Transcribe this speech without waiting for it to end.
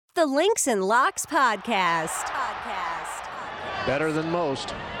the Links and Locks podcast. Better than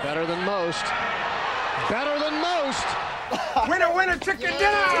most. Better than most. Better than most. Winner, winner, chicken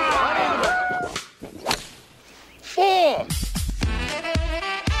dinner! 4.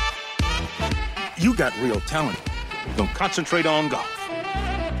 You got real talent. You're going to concentrate on golf.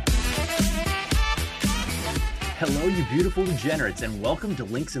 Hello, you beautiful degenerates, and welcome to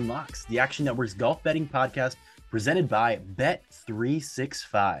Links and Locks, the Action Network's golf betting podcast presented by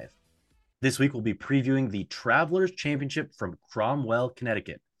Bet365. This week, we'll be previewing the Travelers Championship from Cromwell,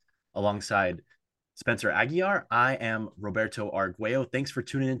 Connecticut. Alongside Spencer Aguiar, I am Roberto Arguello. Thanks for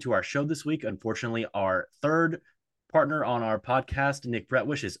tuning into our show this week. Unfortunately, our third partner on our podcast, Nick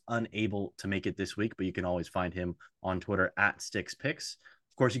Bretwish, is unable to make it this week, but you can always find him on Twitter at StixPicks.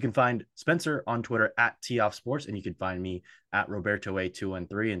 Of course, you can find Spencer on Twitter at TOffSports, and you can find me at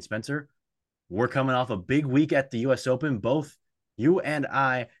RobertoA213. And Spencer, we're coming off a big week at the U.S. Open. Both you and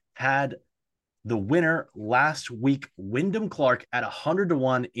I had the winner last week, Wyndham Clark, at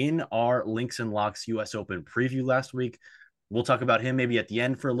 100-1 in our Links and Locks U.S. Open preview last week. We'll talk about him maybe at the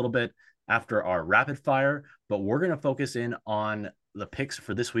end for a little bit after our rapid fire, but we're going to focus in on the picks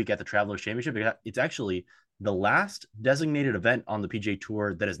for this week at the Travelers Championship. It's actually the last designated event on the PGA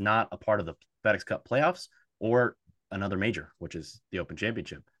Tour that is not a part of the FedEx Cup playoffs or another major, which is the Open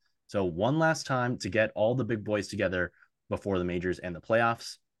Championship. So one last time to get all the big boys together before the majors and the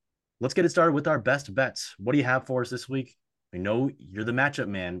playoffs. Let's get it started with our best bets. What do you have for us this week? I know you're the matchup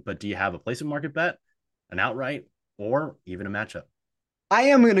man, but do you have a placement market bet, an outright, or even a matchup? I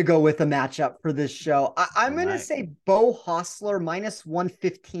am going to go with a matchup for this show. I'm going to say Beau Hossler minus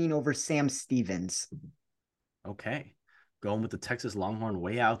 115 over Sam Stevens. Okay. Going with the Texas Longhorn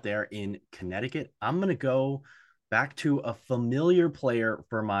way out there in Connecticut. I'm going to go back to a familiar player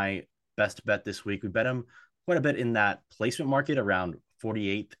for my best bet this week. We bet him quite a bit in that placement market around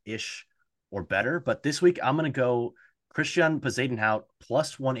 48th-ish or better. But this week, I'm going to go Christian Bezuidenhout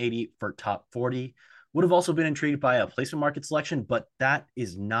plus 180 for top 40. Would have also been intrigued by a placement market selection, but that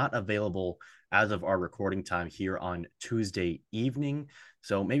is not available as of our recording time here on Tuesday evening.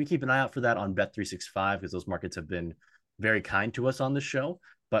 So maybe keep an eye out for that on Bet365 because those markets have been very kind to us on the show.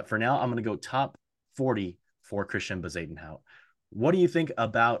 But for now, I'm going to go top 40 for Christian Bezuidenhout. What do you think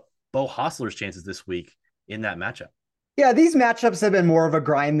about Beau Hossler's chances this week in that matchup? Yeah, these matchups have been more of a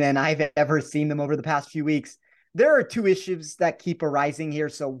grind than I've ever seen them over the past few weeks. There are two issues that keep arising here.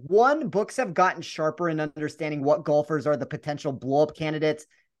 So one, books have gotten sharper in understanding what golfers are the potential blow-up candidates.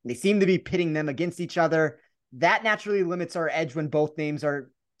 They seem to be pitting them against each other. That naturally limits our edge when both names are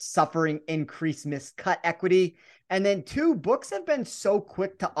suffering increased miscut equity. And then two, books have been so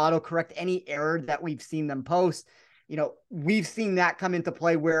quick to autocorrect any error that we've seen them post. You know, we've seen that come into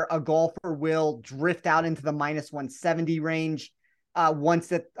play where a golfer will drift out into the minus 170 range once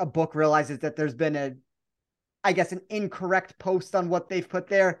that a book realizes that there's been an incorrect post on what they've put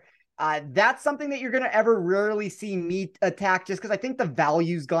there. That's something that you're going to ever rarely see me attack just because I think the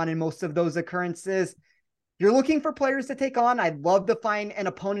value's gone in most of those occurrences. You're looking for players to take on. I'd love to find an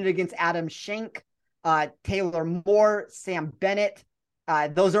opponent against Adam Schenk, Taylor Moore, Sam Bennett.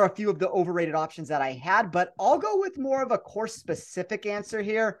 Those are a few of the overrated options that I had, but I'll go with more of a course-specific answer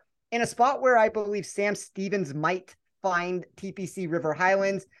here in a spot where I believe Sam Stevens might find TPC River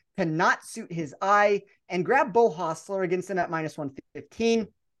Highlands to not suit his eye and grab Beau Hossler against him at minus 115.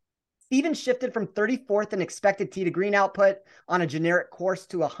 Stevens shifted from 34th in expected tee to green output on a generic course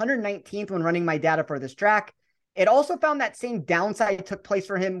to 119th when running my data for this track. It also found that same downside took place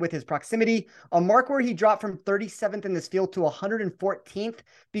for him with his proximity, a mark where he dropped from 37th in this field to 114th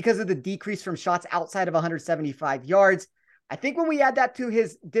because of the decrease from shots outside of 175 yards. I think when we add that to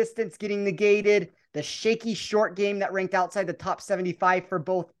his distance getting negated, the shaky short game that ranked outside the top 75 for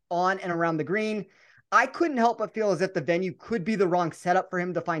both on and around the green, I couldn't help but feel as if the venue could be the wrong setup for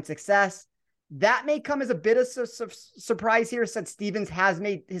him to find success. That may come as a bit of surprise here since Stevens has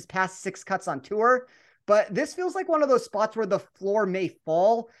made his past 6 cuts on tour. But this feels like one of those spots where the floor may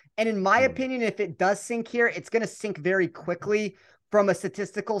fall. And in my opinion, if it does sink here, it's going to sink very quickly from a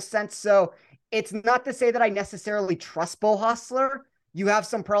statistical sense. So it's not to say that I necessarily trust Beau Hossler. You have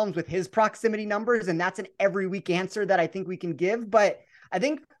some problems with his proximity numbers, and that's an every week answer that I think we can give. But I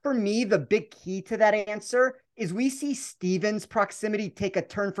think for me, the big key to that answer is we see Stevens' proximity take a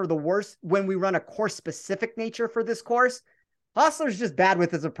turn for the worse when we run a course-specific nature for this course. Hossler's just bad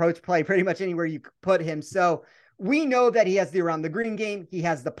with his approach play pretty much anywhere you put him. So we know that he has the around the green game. He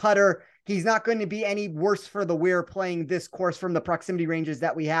has the putter. He's not going to be any worse for the wear playing this course from the proximity ranges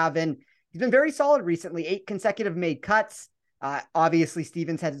that we have. And he's been very solid recently, 8 consecutive made cuts. Obviously,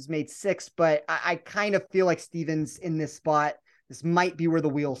 Stevens has made 6, but I kind of feel like Stevens in this spot this might be where the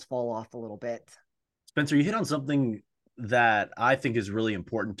wheels fall off a little bit. Spencer, you hit on something that I think is really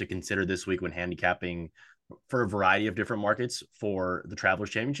important to consider this week when handicapping for a variety of different markets for the Travelers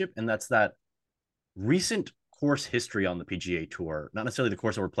Championship, and that's that recent course history on the PGA Tour. Not necessarily the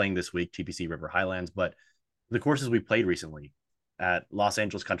course that we're playing this week, TPC River Highlands, but the courses we played recently at Los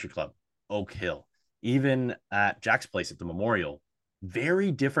Angeles Country Club, Oak Hill, even at Jack's Place at the Memorial. Very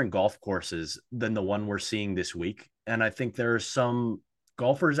different golf courses than the one we're seeing this week. And I think there are some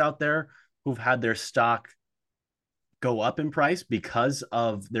golfers out there who've had their stock go up in price because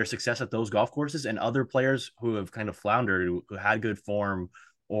of their success at those golf courses, and other players who have kind of floundered, who had good form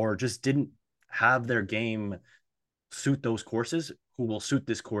or just didn't have their game suit those courses, who will suit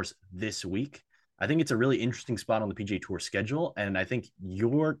this course this week. I think it's a really interesting spot on the PGA Tour schedule, and I think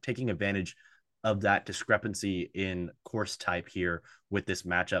you're taking advantage of that discrepancy in course type here with this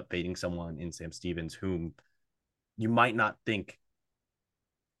matchup, baiting someone in Sam Stevens, whom you might not think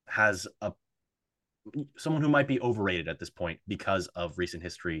has someone who might be overrated at this point because of recent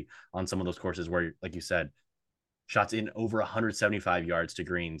history on some of those courses where, like you said, shots in over 175 yards to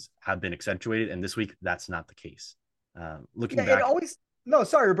greens have been accentuated. And this week, that's not the case. Looking back. It always, no,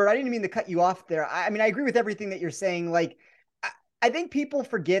 sorry, Robert, I didn't mean to cut you off there. I mean, I agree with everything that you're saying. Like, I think people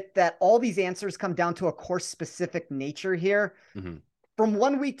forget that all these answers come down to a course specific nature here. Mm-hmm. From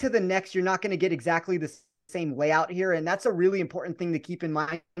one week to the next, you're not going to get exactly the same layout here. And that's a really important thing to keep in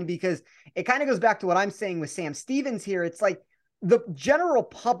mind, because it kind of goes back to what I'm saying with Sam Stevens here. It's like the general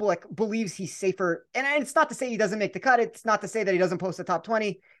public believes he's safer. And it's not to say he doesn't make the cut. It's not to say that he doesn't post the top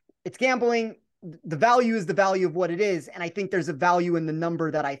 20. It's gambling. The value is the value of what it is. And I think there's a value in the number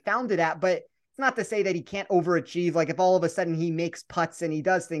that I found it at, but it's not to say that he can't overachieve. Like if all of a sudden he makes putts and he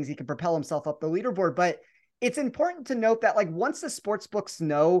does things, he can propel himself up the leaderboard. But it's important to note that, like, once the sports books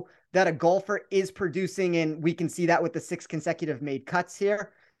know that a golfer is producing, and we can see that with the 6 consecutive made cuts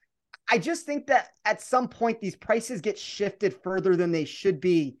here, I just think that at some point these prices get shifted further than they should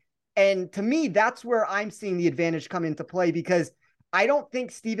be. And to me, that's where I'm seeing the advantage come into play, because I don't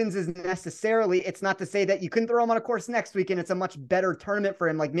think Stevens is necessarily, it's not to say that you couldn't throw him on a course next week and it's a much better tournament for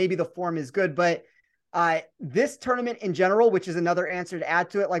him. Like maybe the form is good, but this tournament in general, which is another answer to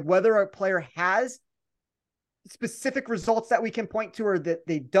add to it, like whether a player has specific results that we can point to or that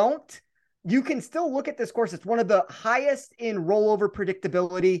they don't, you can still look at this course. It's one of the highest in rollover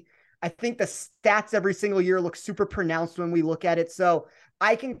predictability. I think the stats every single year look super pronounced when we look at it. So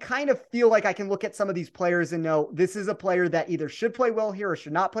I can kind of feel like I can look at some of these players and know this is a player that either should play well here or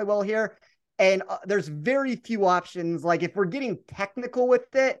should not play well here. And there's very few options. Like if we're getting technical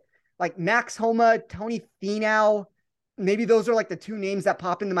with it, like Max Homa, Tony Finau, maybe those are like the 2 names that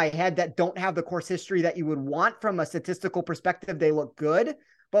pop into my head that don't have the course history that you would want from a statistical perspective. They look good,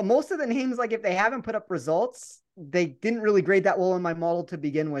 but most of the names, like if they haven't put up results, they didn't really grade that well in my model to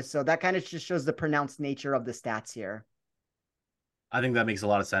begin with. So that kind of just shows the pronounced nature of the stats here. I think that makes a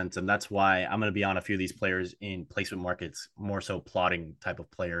lot of sense. And that's why I'm going to be on a few of these players in placement markets, more so plotting type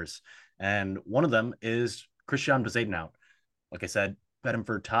of players. And one of them is Christiaan Bezuidenhout. Like I said, bet him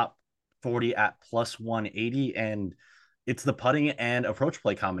for top 40 at plus 180. And it's the putting and approach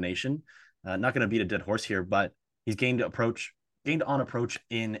play combination. Not going to beat a dead horse here, but he's gained on approach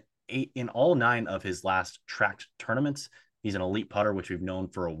in all 9 of his last tracked tournaments. He's an elite putter, which we've known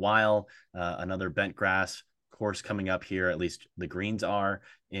for a while. Another bent grass course coming up here, at least the greens are,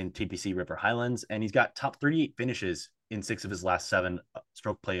 in TPC River Highlands. And he's got top 38 finishes in 6 of his last 7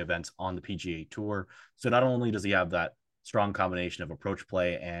 stroke play events on the PGA Tour. So not only does he have that strong combination of approach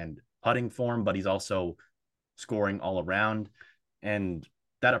play and putting form, but he's also scoring all around. And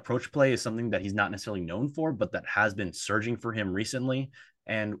that approach play is something that he's not necessarily known for, but that has been surging for him recently.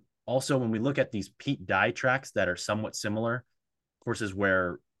 And also when we look at these Pete Dye tracks that are somewhat similar, courses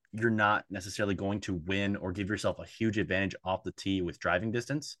where you're not necessarily going to win or give yourself a huge advantage off the tee with driving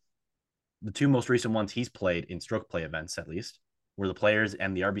distance, the 2 most recent ones he's played in stroke play events, at least, were the Players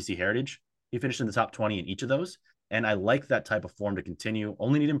and the RBC Heritage. He finished in the top 20 in each of those. And I like that type of form to continue.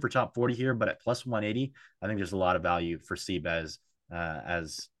 Only need him for top 40 here, but at plus 180, I think there's a lot of value for Seabez,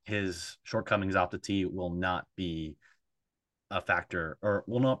 as his shortcomings off the tee will not be a factor, or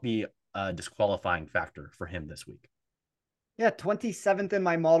will not be a disqualifying factor for him this week. Yeah, 27th in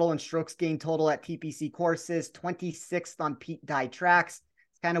my model in strokes gained total at TPC courses, 26th on Pete Dye tracks.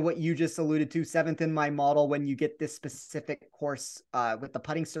 It's kind of what you just alluded to, 7th in my model when you get this specific course with the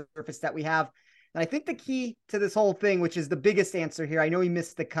putting surface that we have. And I think the key to this whole thing, which is the biggest answer here, I know he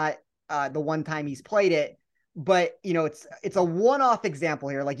missed the cut the one time he's played it, but you know, it's a one-off example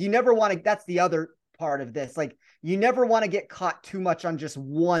here. Like you never want to, that's the other part of this. Like you never want to get caught too much on just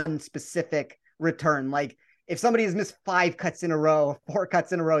one specific return. Like if somebody has missed 5 cuts in a row, 4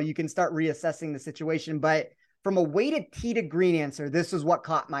 cuts in a row, you can start reassessing the situation. But from a weighted tee to green answer, this was what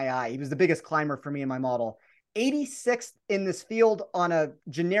caught my eye. He was the biggest climber for me in my model. 86th in this field on a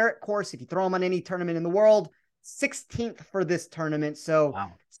generic course. If you throw him on any tournament in the world, 16th for this tournament. So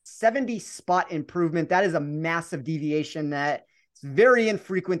wow. 70 spot improvement. That is a massive deviation that it's very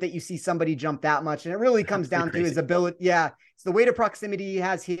infrequent that you see somebody jump that much. And it really comes down to his ability. Yeah. It's the weight of proximity he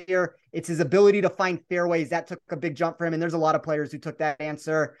has here. It's his ability to find fairways. That took a big jump for him. And there's a lot of players who took that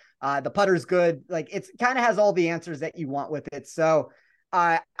answer. The putter's good. Like it's kind of has all the answers that you want with it. So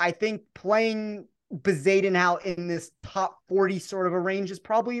I think playing Bezaden out in this top 40 sort of a range is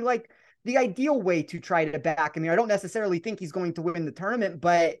probably like the ideal way to try to back him here. I don't necessarily think he's going to win the tournament,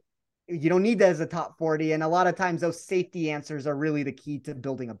 but you don't need that as a top 40. And a lot of times those safety answers are really the key to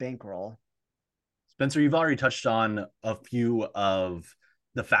building a bankroll. Spencer, you've already touched on a few of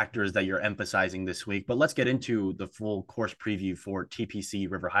the factors that you're emphasizing this week, but let's get into the full course preview for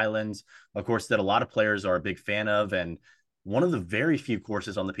TPC River Highlands, a course that a lot of players are a big fan of, and one of the very few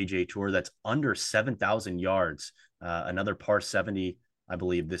courses on the PGA Tour that's under 7,000 yards, another par 70, I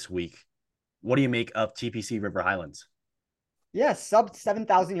believe, this week. What do you make of TPC River Highlands? Yeah, sub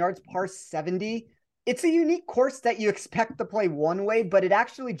 7,000 yards, par 70. It's a unique course that you expect to play one way, but it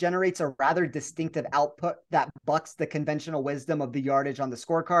actually generates a rather distinctive output that bucks the conventional wisdom of the yardage on the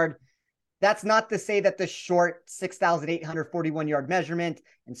scorecard. That's not to say that the short 6,841 yard measurement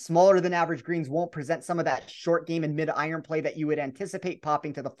and smaller than average greens won't present some of that short game and mid iron play that you would anticipate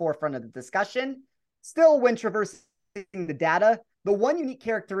popping to the forefront of the discussion. Still, when traversing the data, the one unique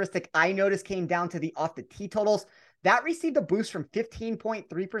characteristic I noticed came down to the off the tee totals. That received a boost from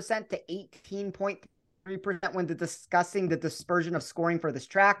 15.3% to 18.3% when discussing the dispersion of scoring for this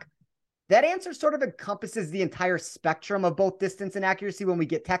track. That answer sort of encompasses the entire spectrum of both distance and accuracy when we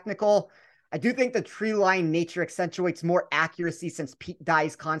get technical. I do think the tree line nature accentuates more accuracy since Pete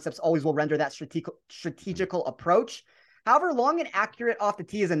Dye's concepts always will render that strategical approach. However, long and accurate off the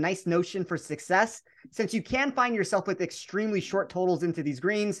tee is a nice notion for success since you can find yourself with extremely short totals into these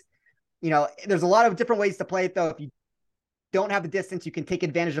greens. You know, there's a lot of different ways to play it though. If you don't have the distance, you can take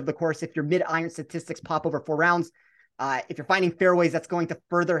advantage of the course. If your mid-iron statistics pop over 4 rounds, if you're finding fairways, that's going to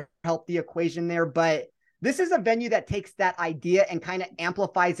further help the equation there. But this is a venue that takes that idea and kind of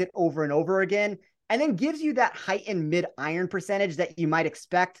amplifies it over and over again, and then gives you that heightened mid-iron percentage that you might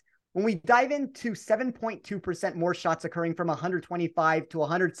expect. When we dive into 7.2% more shots occurring from 125 to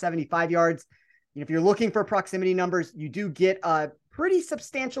 175 yards, if you're looking for proximity numbers, you do get a pretty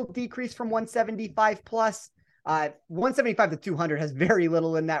substantial decrease from 175 plus. 175 to 200 has very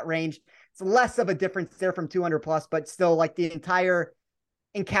little in that range. It's less of a difference there from 200 plus, but still like the entire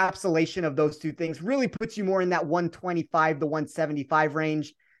encapsulation of those two things really puts you more in that 125 to 175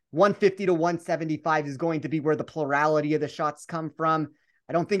 range. 150 to 175 is going to be where the plurality of the shots come from.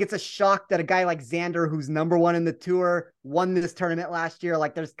 I don't think it's a shock that a guy like Xander, who's #1 in the tour, won this tournament last year.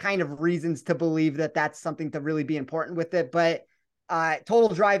 Like there's kind of reasons to believe that that's something to really be important with it. But total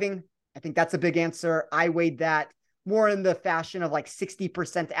driving, I think that's a big answer. I weighed that more in the fashion of like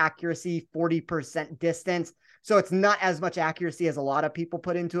 60% accuracy, 40% distance. So it's not as much accuracy as a lot of people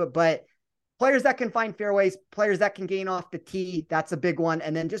put into it, but players that can find fairways, players that can gain off the tee, that's a big one.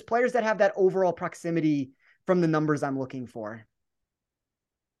 And then just players that have that overall proximity from the numbers I'm looking for.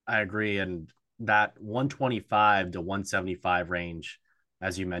 I agree. And that 125 to 175 range,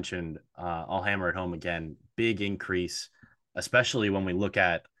 as you mentioned, I'll hammer it home again, big increase, especially when we look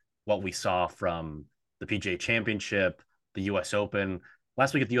at what we saw from the PGA Championship, the US Open.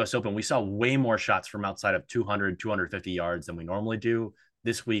 Last week at the US Open, we saw way more shots from outside of 200, 250 yards than we normally do.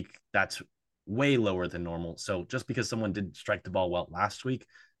 This week, that's way lower than normal. So just because someone didn't strike the ball well last week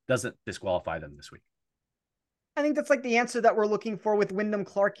doesn't disqualify them this week. I think that's like the answer that we're looking for with Wyndham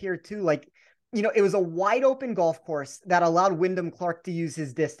Clark here too. Like, it was a wide open golf course that allowed Wyndham Clark to use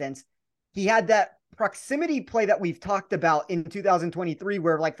his distance. He had that proximity play that we've talked about in 2023,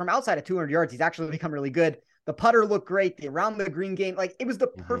 where like from outside of 200 yards, he's actually become really good. The putter looked great. The around the green game, like it was the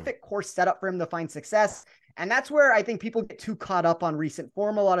perfect course setup for him to find success. And that's where I think people get too caught up on recent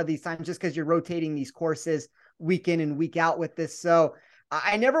form a lot of these times, just because you're rotating these courses week in and week out with this. So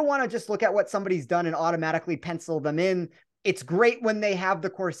I never want to just look at what somebody's done and automatically pencil them in. It's great when they have the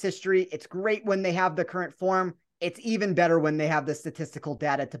course history. It's great when they have the current form. It's even better when they have the statistical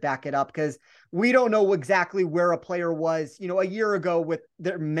data to back it up, because we don't know exactly where a player was, a year ago with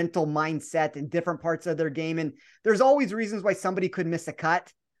their mental mindset and different parts of their game. And there's always reasons why somebody could miss a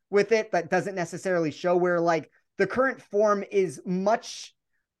cut with it that doesn't necessarily show, where like the current form is much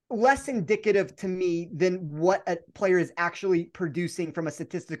less indicative to me than what a player is actually producing from a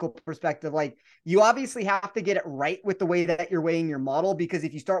statistical perspective. Like, you obviously have to get it right with the way that you're weighing your model, because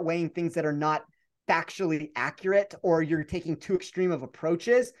if you start weighing things that are not factually accurate, or you're taking too extreme of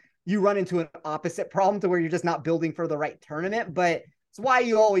approaches, you run into an opposite problem to where you're just not building for the right tournament. But it's why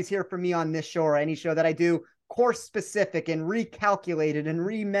you always hear from me on this show or any show that I do, course specific and recalculated and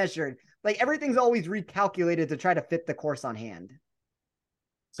remeasured. Like, everything's always recalculated to try to fit the course on hand.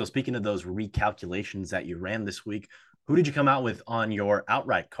 So speaking of those recalculations that you ran this week, who did you come out with on your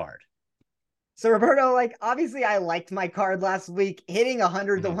outright card? So Roberto, like, obviously I liked my card last week. Hitting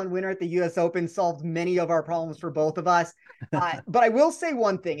 100-1 winner at the US Open solved many of our problems for both of us. But I will say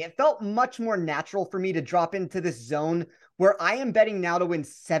one thing. It felt much more natural for me to drop into this zone where I am betting now to win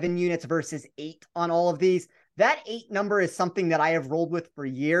 7 units versus 8 on all of these. That 8 number is something that I have rolled with for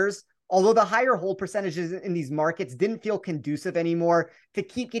years. Although the higher hold percentages in these markets didn't feel conducive anymore to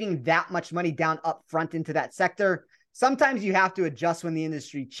keep getting that much money down up front into that sector. Sometimes you have to adjust when the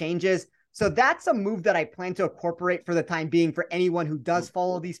industry changes. So that's a move that I plan to incorporate for the time being for anyone who does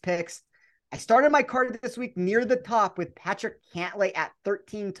follow these picks. I started my card this week near the top with Patrick Cantlay at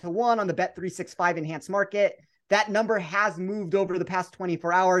 13-1 on the Bet365 enhanced market. That number has moved over the past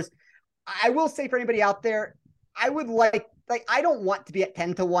 24 hours. I will say for anybody out there, I would like I don't want to be at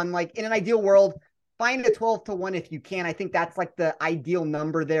 10-1. Like, in an ideal world, find a 12-1 if you can. I think that's like the ideal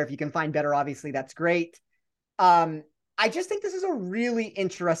number there. If you can find better, obviously that's great. I just think this is a really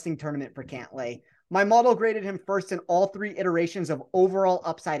interesting tournament for Cantlay. My model graded him first in all 3 iterations of overall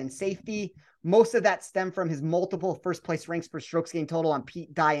upside and safety. Most of that stemmed from his multiple first place ranks per strokes gained total on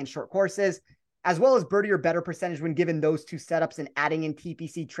Pete Dye and short courses, as well as birdie or better percentage when given those 2 setups and adding in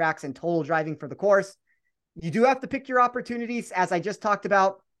TPC tracks and total driving for the course. You do have to pick your opportunities, as I just talked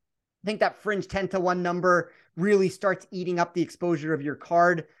about. I think that fringe 10-1 number really starts eating up the exposure of your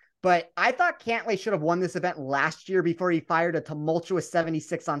card. But I thought Cantlay should have won this event last year before he fired a tumultuous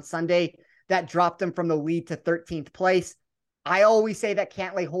 76 on Sunday that dropped him from the lead to 13th place. I always say that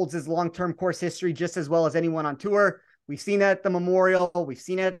Cantlay holds his long-term course history just as well as anyone on tour. We've seen that at the Memorial. We've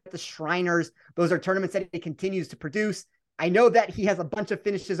seen it at the Shriners. Those are tournaments that he continues to produce. I know that he has a bunch of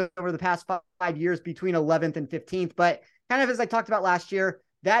finishes over the past 5 years between 11th and 15th, but kind of as I talked about last year,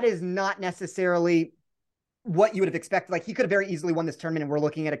 that is not necessarily what you would have expected. Like, he could have very easily won this tournament, and we're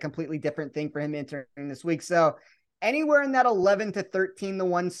looking at a completely different thing for him entering this week. So anywhere in that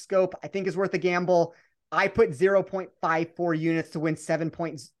 11-13-1 scope, I think is worth a gamble. I put 0.54 units to win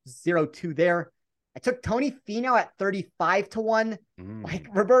 7.02 there. I took Tony Finau at 35-1. Like,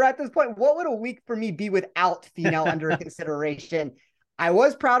 Roberto, at this point, what would a week for me be without Finau under consideration? I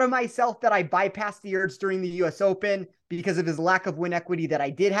was proud of myself that I bypassed the urge during the US Open because of his lack of win equity that I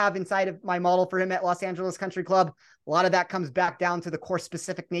did have inside of my model for him at Los Angeles Country Club. A lot of that comes back down to the course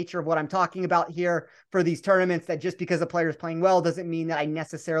specific nature of what I'm talking about here for these tournaments, that just because a player is playing well doesn't mean that I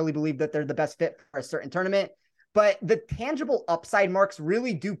necessarily believe that they're the best fit for a certain tournament. But the tangible upside marks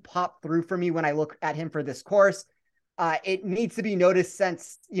really do pop through for me when I look at him for this course. It needs to be noticed,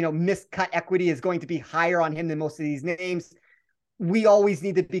 since, missed cut equity is going to be higher on him than most of these names. We always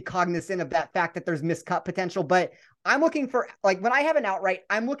need to be cognizant of that fact that there's missed cut potential. But I'm looking for, like, when I have an outright,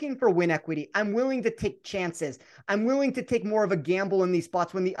 I'm looking for win equity. I'm willing to take chances. I'm willing to take more of a gamble in these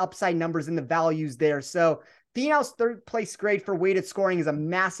spots when the upside numbers and the value's there. So Finau's 3rd place grade for weighted scoring is a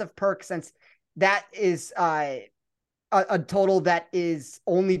massive perk, since that is a total that is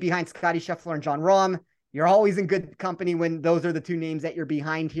only behind Scottie Scheffler and Jon Rahm. You're always in good company when those are the 2 names that you're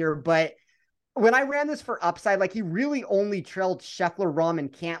behind here. But when I ran this for upside, like, he really only trailed Scheffler, Rahm,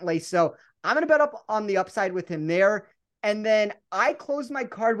 and Cantlay. So I'm going to bet up on the upside with him there. And then I closed my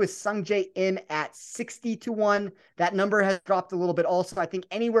card with Sungjae Im at 60-1. That number has dropped a little bit also. I think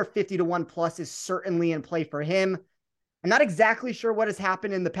anywhere 50-1 plus is certainly in play for him. I'm not exactly sure what has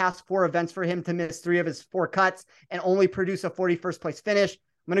happened in the past 4 events for him to miss 3 of his 4 cuts and only produce a 41st place finish.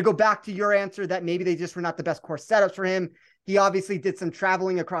 I'm going to go back to your answer that maybe they just were not the best course setups for him. He obviously did some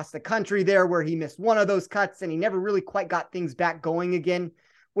traveling across the country there where he missed 1 of those cuts, and he never really quite got things back going again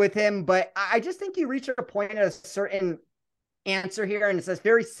with him. But I just think you reach a point at a certain answer here, and it's a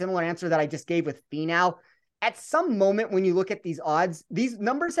very similar answer that I just gave with Finau. At some moment when you look at these odds, these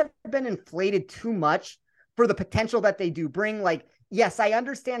numbers have been inflated too much for the potential that they do bring. Like, yes, I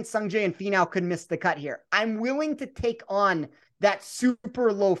understand Sungjae and Finau could miss the cut here. I'm willing to take on that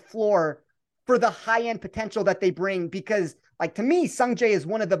super low floor for the high-end potential that they bring, because, like, to me, Sungjae is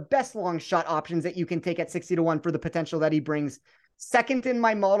one of the best long shot options that you can take at 60-1 for the potential that he brings. Second in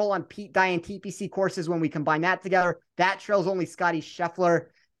my model on Pete Dye and TPC courses when we combine that together. That trails only Scottie Scheffler.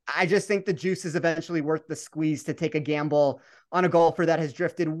 I just think the juice is eventually worth the squeeze to take a gamble on a golfer that has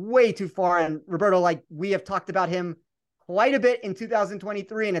drifted way too far. And Roberto, like we have talked about him quite a bit in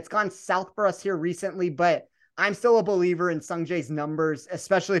 2023, and it's gone south for us here recently, but I'm still a believer in Sungjae's numbers,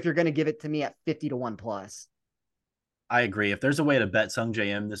 especially if you're going to give it to me at 50 to 1 plus. I agree. If there's a way to bet Sungjae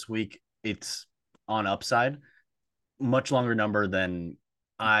Im this week, it's on upside. Much longer number than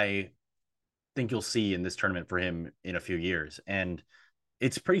I think you'll see in this tournament for him in a few years. And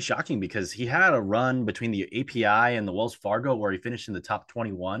it's pretty shocking because he had a run between the API and the Wells Fargo where he finished in the top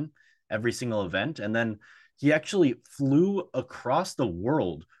 21 every single event. And then he actually flew across the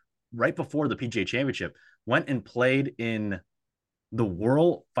world right before the PGA Championship, went and played in the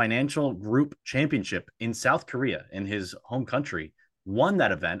World Financial Group Championship in South Korea, in his home country, won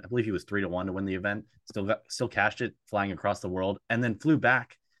that event. I believe he was 3-1 to win the event, still cashed it flying across the world, and then flew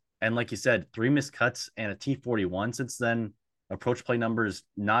back. And like you said, 3 missed cuts and a T41 since then. Approach play numbers,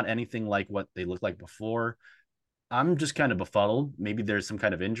 not anything like what they looked like before. I'm just kind of befuddled. Maybe there's some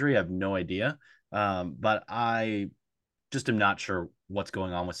kind of injury. I have no idea. But I just am not sure what's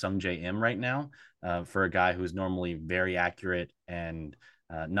going on with Sungjae Im right now for a guy who's normally very accurate and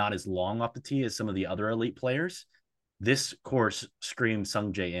not as long off the tee as some of the other elite players. This course screams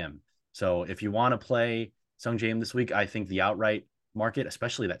Sungjae Im. So if you want to play Sungjae Im this week, I think the outright market,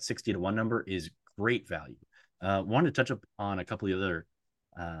 especially that 60 to 1 number, is great value. Wanted to touch up on a couple of the other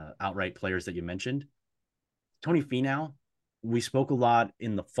outright players that you mentioned. Tony Finau, we spoke a lot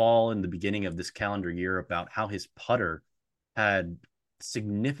in the fall and the beginning of this calendar year about how his putter had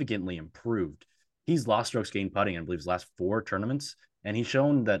significantly improved. He's lost strokes gained putting in, I believe, his last 4 tournaments, and he's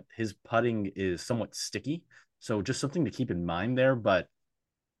shown that his putting is somewhat sticky. So just something to keep in mind there. But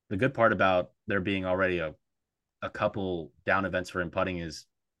the good part about there being already a couple down events for him putting is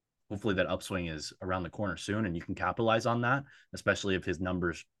hopefully that upswing is around the corner soon, and you can capitalize on that, especially if his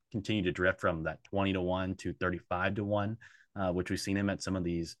numbers continue to drift from that 20 to 1 to 35 to 1, which we've seen him at some of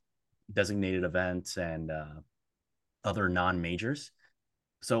these designated events and other non-majors.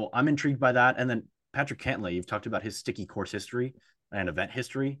 So I'm intrigued by that. And then Patrick Cantlay, you've talked about his sticky course history and event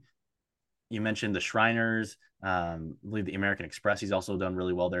history. You mentioned the Shriners, I believe the American Express. He's also done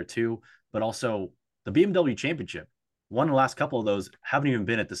really well there too, but also the BMW Championship. Won the last couple of those, haven't even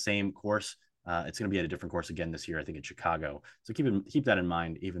been at the same course. It's going to be at a different course again this year, I think in Chicago. So keep that in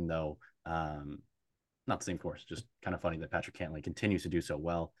mind, even though not the same course. Just kind of funny that Patrick Cantlay continues to do so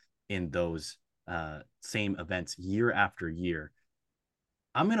well in those same events year after year.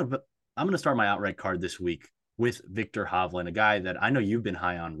 I'm gonna start my outright card this week with Viktor Hovland, a guy that I know you've been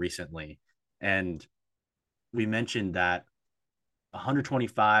high on recently, and we mentioned that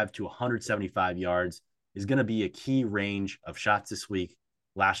 125 to 175 yards is going to be a key range of shots this week.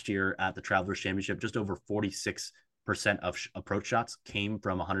 Last year at the Travelers Championship, just over 46% of approach shots came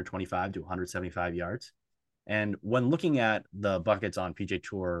from 125 to 175 yards. And when looking at the buckets on PGA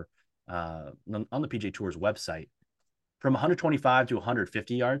Tour, on the PGA Tour's website, from 125 to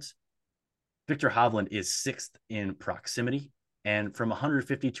 150 yards, Viktor Hovland is 6th in proximity. And from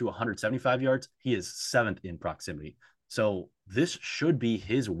 150 to 175 yards, he is 7th in proximity. So this should be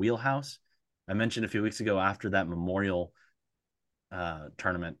his wheelhouse. I mentioned a few weeks ago after that Memorial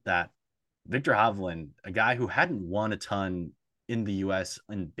tournament that Viktor Hovland, a guy who hadn't won a ton in the U.S.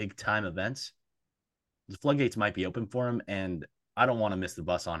 in big-time events, the floodgates might be open for him, and I don't want to miss the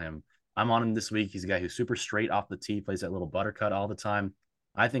bus on him. I'm on him this week. He's a guy who's super straight off the tee, plays that little buttercut all the time.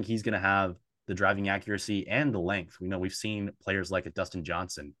 I think he's going to have the driving accuracy and the length. We know we've seen players like a Dustin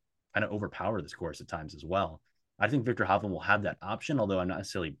Johnson kind of overpower this course at times as well. I think Viktor Hovland will have that option, although I'm not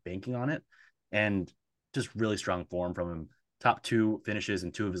necessarily banking on it. And just really strong form from him. Top 2 finishes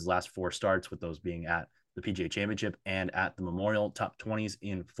in 2 of his last 4 starts, with those being at the PGA Championship and at the Memorial. Top 20s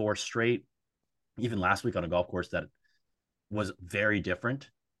in 4 straight. Even last week on a golf course that was very different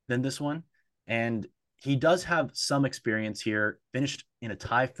than this one. And he does have some experience here. Finished in a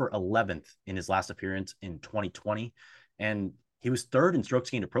tie for 11th in his last appearance in 2020. And he was 3rd in strokes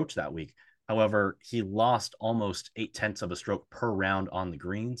gained approach that week. However, he lost almost 0.8 of a stroke per round on the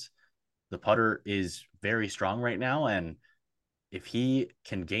greens. The putter is very strong right now, and if he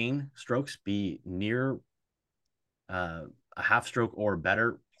can gain strokes, be near a half stroke or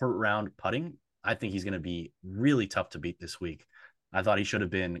better per round putting, I think he's going to be really tough to beat this week. I thought he should have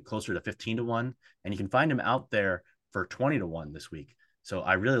been closer to 15 to 1, and you can find him out there for 20 to 1 this week. So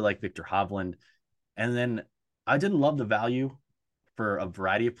I really like Viktor Hovland. And then I didn't love the value for a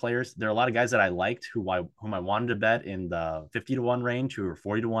variety of players. There are a lot of guys that I liked whom I wanted to bet in the 50 to 1 range who are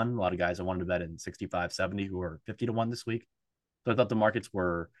 40 to 1. A lot of guys I wanted to bet in 65, 70 who are 50 to 1 this week. So I thought the markets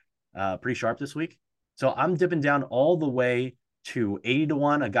were pretty sharp this week. So I'm dipping down all the way to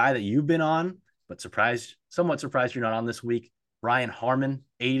 80-1, a guy that you've been on, but somewhat surprised you're not on this week. Brian Harman,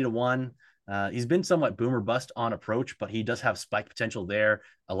 80-1. He's been somewhat boomer bust on approach, but he does have spike potential there,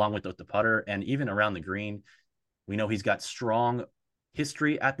 along with the putter and even around the green. We know he's got strong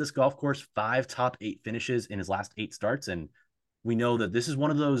history at this golf course, 5 top 8 finishes in his last 8 starts. And we know that this is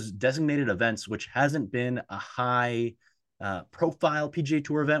one of those designated events which hasn't been a high profile PGA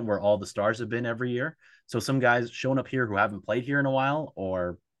Tour event where all the stars have been every year. So some guys showing up here who haven't played here in a while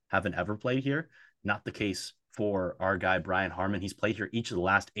or haven't ever played here. Not the case for our guy, Brian Harman. He's played here each of the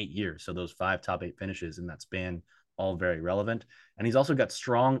last 8 years. So those 5 top 8 finishes in that span, all very relevant. And he's also got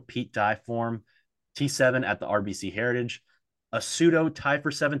strong Pete Dye form, T7 at the RBC Heritage, a pseudo tie for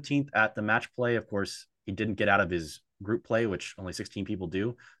 17th at the match play. Of course, he didn't get out of his group play, which only 16 people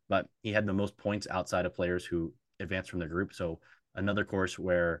do, but he had the most points outside of players who advanced from the group. So another course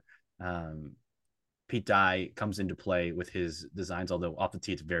where Pete Dye comes into play with his designs, although off the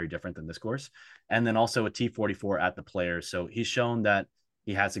tee, it's very different than this course. And then also a T44 at the Players. So he's shown that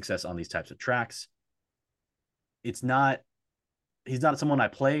he has success on these types of tracks. He's not someone I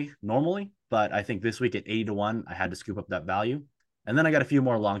play normally, but I think this week at 80-1, I had to scoop up that value. And then I got a few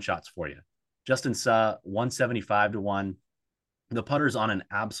more long shots for you. Justin Suh, 175-1. The putter's on an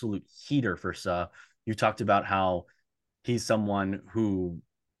absolute heater for Suh. You talked about how he's someone who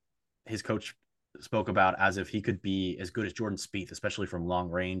his coach spoke about as if he could be as good as Jordan Spieth, especially from long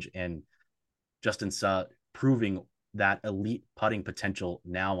range. And Justin Suh proving that elite putting potential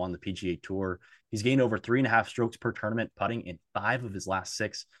now on the PGA Tour. He's gained over 3.5 strokes per tournament putting in 5 of his last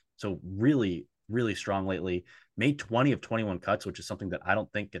 6. So really, really strong lately. Made 20 of 21 cuts, which is something that I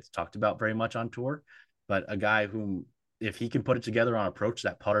don't think gets talked about very much on tour. But a guy whom, if he can put it together on approach,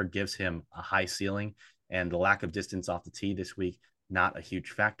 that putter gives him a high ceiling. And the lack of distance off the tee this week, not a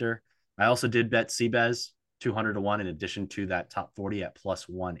huge factor. I also did bet Seabez 200-1 in addition to that top 40 at plus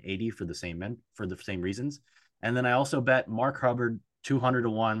 180 for the same reasons. And then I also bet Mark Hubbard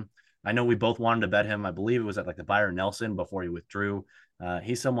 200-1. I know we both wanted to bet him. I believe it was at like the Byron Nelson before he withdrew.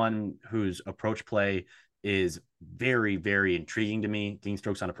 He's someone whose approach play is very, very intriguing to me. Gained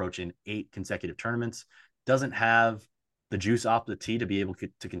strokes on approach in 8 consecutive tournaments. Doesn't have the juice off the tee to be able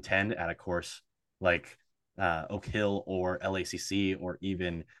to contend at a course like Oak Hill or LACC or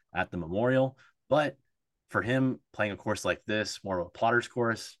even at the Memorial. But for him playing a course like this, more of a plotter's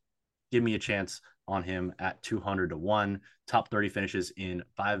course, give me a chance on him at 200-1. Top 30 finishes in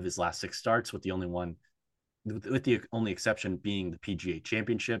 5 of his last 6 starts, with the only exception being the PGA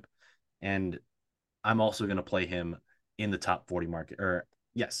Championship. And I'm also going to play him in the top 40 market,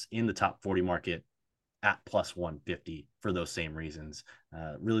 in the top 40 market at plus 150 for those same reasons.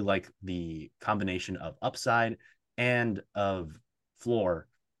 Really like the combination of upside and of floor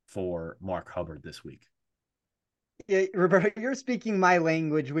for Mark Hubbard this week. Yeah, Roberto, you're speaking my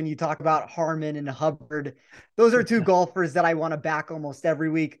language when you talk about Harman and Hubbard. Those are 2 golfers that I want to back almost every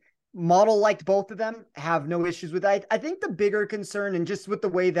week. Model liked both of them, have no issues with that. I think the bigger concern, and just with the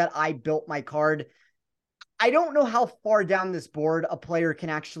way that I built my card, I don't know how far down this board a player can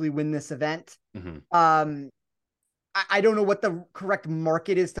actually win this event. Mm-hmm. I don't know what the correct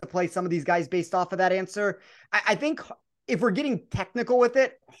market is to play some of these guys based off of that answer. I think if we're getting technical with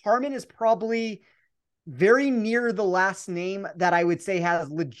it, Harman is probably very near the last name that I would say has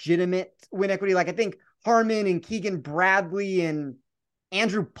legitimate win equity. Like I think Harman and Keegan Bradley and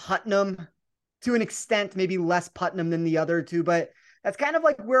Andrew Putnam to an extent, maybe less Putnam than the other 2, but that's kind of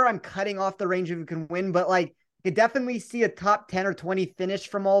like where I'm cutting off the range of who can win. But like you could definitely see a top 10 or 20 finish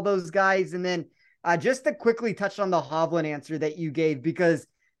from all those guys. And then just to quickly touch on the Hovland answer that you gave, because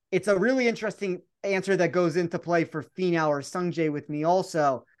it's a really interesting answer that goes into play for Finau or Sungjae with me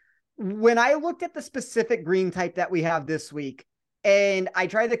also. When I looked at the specific green type that we have this week, and I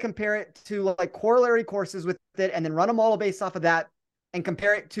tried to compare it to like corollary courses with it and then run them all based off of that and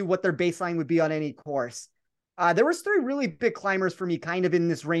compare it to what their baseline would be on any course. There was 3 really big climbers for me kind of in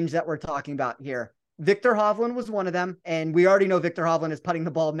this range that we're talking about here. Victor Hovland was one of them, and we already know Victor Hovland is putting the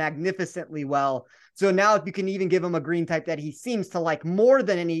ball magnificently well. So now if you can even give him a green type that he seems to like more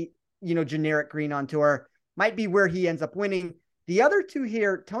than any, generic green on tour, might be where he ends up winning. The other 2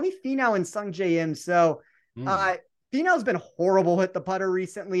 here, Tony Finau and Sungjae Im. So Finau's been horrible with the putter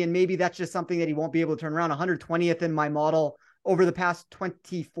recently, and maybe that's just something that he won't be able to turn around. 120th in my model over the past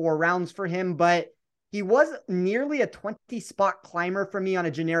 24 rounds for him, but he was nearly a 20-spot climber for me on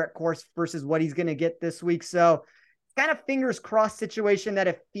a generic course versus what he's going to get this week. So kind of fingers crossed situation that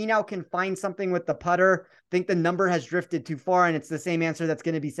if Finau can find something with the putter, I think the number has drifted too far, and it's the same answer that's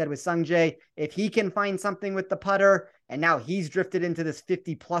going to be said with Sungjae. If he can find something with the putter, and now he's drifted into this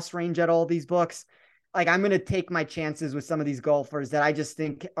 50-plus range at all these books, like I'm going to take my chances with some of these golfers that I just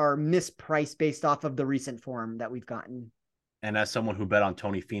think are mispriced based off of the recent form that we've gotten. And as someone who bet on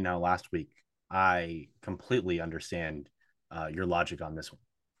Tony Finau last week, I completely understand your logic on this one.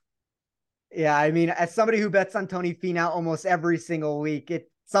 Yeah, I mean, as somebody who bets on Tony Finau almost every single week, it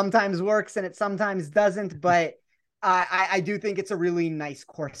sometimes works and it sometimes doesn't, but I do think it's a really nice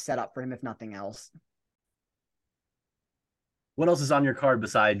course setup for him, if nothing else. What else is on your card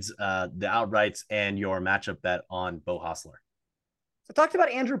besides the outrights and your matchup bet on Beau Hossler? So I talked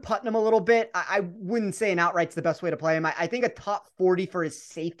about Andrew Putnam a little bit. I wouldn't say an outright's the best way to play him. I think a top 40 for his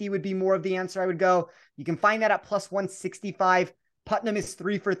safety would be more of the answer I would go. You can find that at plus 165. Putnam is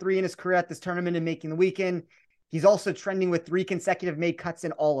 3 for 3 in his career at this tournament and making the weekend. He's also trending with 3 consecutive made cuts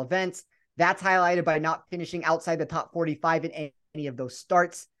in all events. That's highlighted by not finishing outside the top 45 in any of those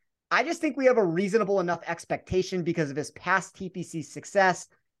starts. I just think we have a reasonable enough expectation because of his past TPC success.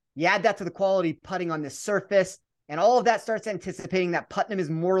 You add that to the quality putting on this surface, and all of that starts anticipating that Putnam is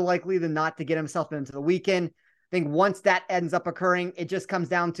more likely than not to get himself into the weekend. I think once that ends up occurring, it just comes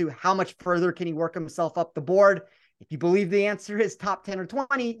down to how much further can he work himself up the board. If you believe the answer is top 10 or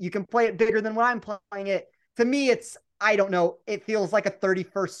 20, you can play it bigger than what I'm playing it. To me, I don't know. It feels like a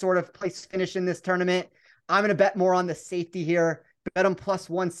 31st sort of place finish in this tournament. I'm going to bet more on the safety here. Bet him plus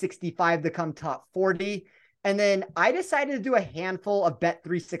 165 to come top 40. And then I decided to do a handful of bet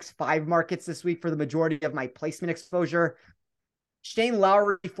 365 markets this week for the majority of my placement exposure. Shane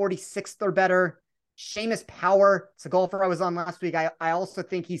Lowry, 46th or better. Seamus Power, it's a golfer I was on last week. I also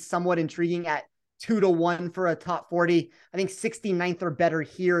think he's somewhat intriguing at 2-1 for a top 40. I think 69th or better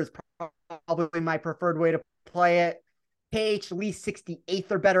here is probably my preferred way to play it. KH Lee,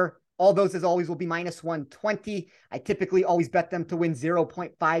 68th or better. All those, as always, will be minus 120. I typically always bet them to win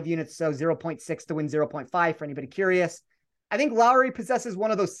 0.5 units, so 0.6 to win 0.5 for anybody curious. I think Lowry possesses one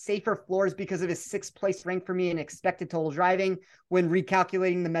of those safer floors because of his 6th place rank for me in expected total driving when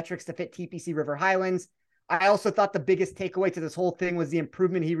recalculating the metrics to fit TPC River Highlands. I also thought the biggest takeaway to this whole thing was the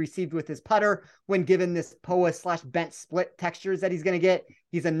improvement he received with his putter when given this POA/bent split textures that he's going to get.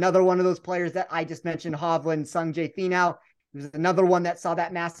 He's another one of those players that I just mentioned, Hovland, Sungjae Finau. There's another one that saw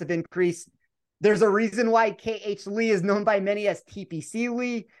that massive increase. There's a reason why KH Lee is known by many as TPC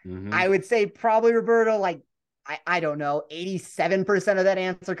Lee. Mm-hmm. I would say probably, Roberto, like, I don't know, 87% of that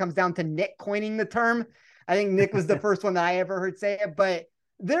answer comes down to Nick coining the term. I think Nick was the first one that I ever heard say it, but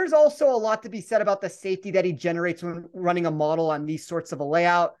there's also a lot to be said about the safety that he generates when running a model on these sorts of a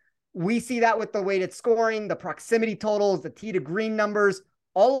layout. We see that with the weighted scoring, the proximity totals, the tee to green numbers,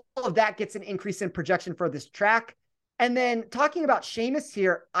 all of that gets an increase in projection for this track. And then talking about Seamus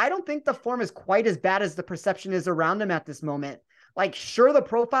here, I don't think the form is quite as bad as the perception is around him at this moment. Like, sure, the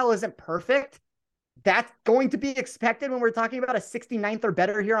profile isn't perfect. That's going to be expected when we're talking about a 69th or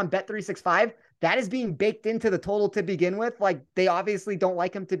better here on Bet365. That is being baked into the total to begin with. Like, they obviously don't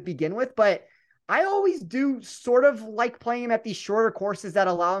like him to begin with, but I always do sort of like playing him at these shorter courses that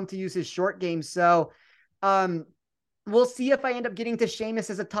allow him to use his short game. So, we'll see if I end up getting to Seamus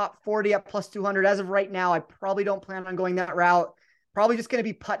as a top 40 at plus 200. As of right now, I probably don't plan on going that route. Probably just going to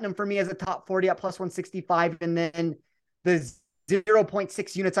be Putnam for me as a top 40 at plus 165. And then the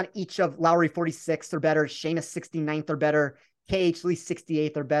 0.6 units on each of Lowry 46th or better, Seamus 69th or better, KH Lee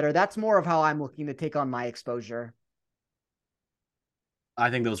 68th or better. That's more of how I'm looking to take on my exposure. I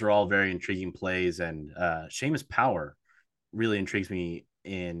think those are all very intriguing plays. And Seamus Power really intrigues me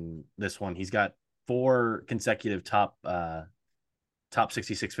in this one. He's got 4 consecutive top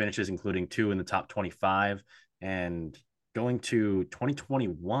 66 finishes, including 2 in the top 25. And going to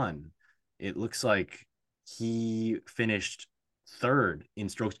 2021, it looks like he finished 3rd in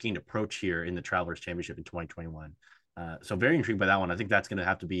strokes gained approach here in the Travelers Championship in 2021. So very intrigued by that one. I think that's going to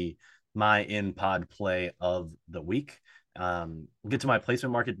have to be my in-pod play of the week. We'll get to my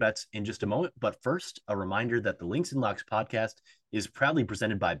placement market bets in just a moment, but first, a reminder that the Links and Locks podcast is proudly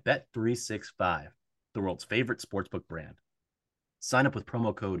presented by Bet365, the world's favorite sportsbook brand. Sign up with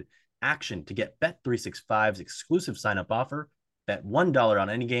promo code ACTION to get Bet365's exclusive sign-up offer. Bet $1 on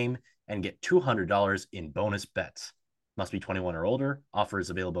any game and get $200 in bonus bets. Must be 21 or older. Offer is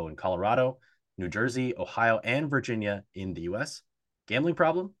available in Colorado, New Jersey, Ohio, and Virginia in the U.S. Gambling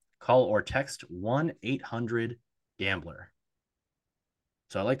problem? Call or text 1-800-GAMBLER.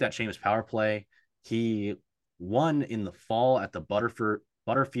 So I like that Seamus Power play. He won in the fall at the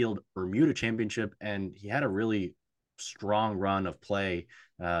Butterfield Bermuda Championship, and he had a really strong run of play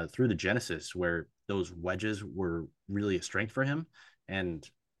through the Genesis where those wedges were really a strength for him. And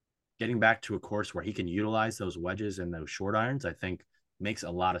getting back to a course where he can utilize those wedges and those short irons, I think makes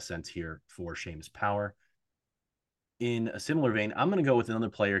a lot of sense here for Seamus Power. In a similar vein, I'm going to go with another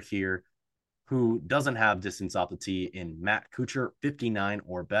player here who doesn't have distance off the tee in Matt Kuchar, 59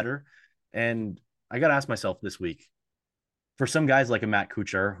 or better. And I got to ask myself this week, for some guys like a Matt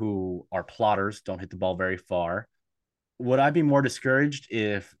Kuchar who are plotters, don't hit the ball very far, would I be more discouraged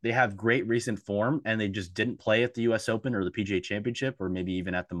if they have great recent form and they just didn't play at the US Open or the PGA Championship, or maybe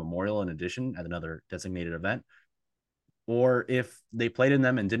even at the Memorial in addition at another designated event? Or if they played in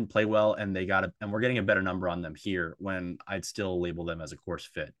them and didn't play well and we're getting a better number on them here, when I'd still label them as a course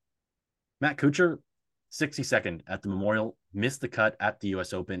fit. Matt Kuchar, 62nd at the Memorial, missed the cut at the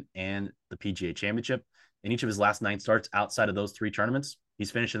US Open and the PGA Championship. In each of his last 9 starts outside of those 3 tournaments, he's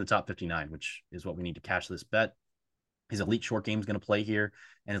finished in the top 59, which is what we need to cash this bet. His elite short game is going to play here,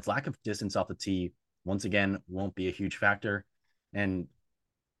 and its lack of distance off the tee, once again, won't be a huge factor. And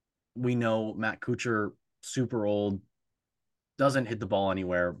we know Matt Kuchar, super old, doesn't hit the ball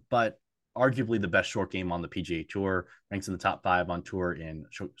anywhere, but arguably the best short game on the PGA Tour, ranks in the top 5 on tour in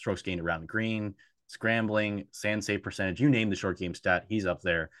strokes gained around the green, scrambling, sand save percentage, you name the short game stat, he's up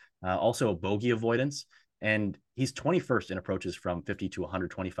there. Also bogey avoidance, and he's 21st in approaches from 50 to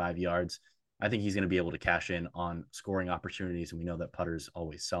 125 yards. I think he's going to be able to cash in on scoring opportunities, and we know that putter's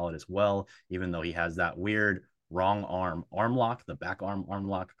always solid as well, even though he has that weird wrong arm lock, the back arm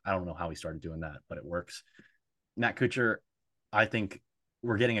lock. I don't know how he started doing that, but it works. Matt Kuchar, I think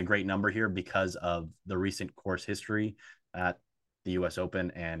we're getting a great number here because of the recent course history at the US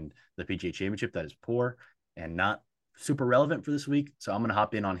Open and the PGA Championship that is poor and not super relevant for this week. So I'm going to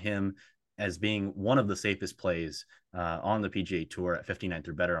hop in on him as being one of the safest plays on the PGA Tour at 59th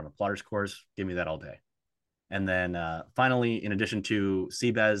or better on the plotters course. Give me that all day. And then finally, in addition to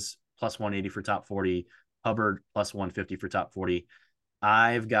Seabez plus 180 for top 40, Hubbard plus 150 for top 40,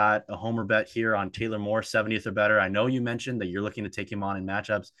 I've got a homer bet here on Taylor Moore, 70th or better. I know you mentioned that you're looking to take him on in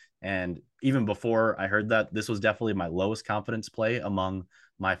matchups. And even before I heard that, this was definitely my lowest confidence play among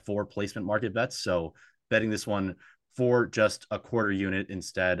my 4 placement market bets. So betting this one for just a quarter unit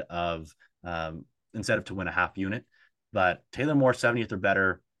instead of to win a half unit. But Taylor Moore, 70th or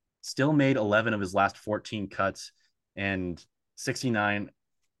better, still made 11 of his last 14 cuts and 69th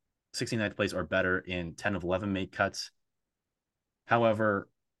place or better in 10 of 11 made cuts. However,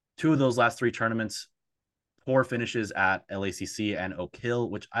 2 of those last 3 tournaments, poor finishes at LACC and Oak Hill,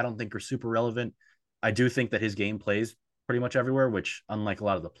 which I don't think are super relevant. I do think that his game plays pretty much everywhere, which, unlike a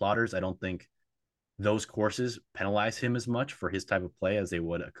lot of the plotters, I don't think those courses penalize him as much for his type of play as they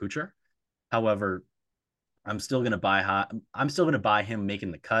would a Kuchar. However, I'm still going to buy him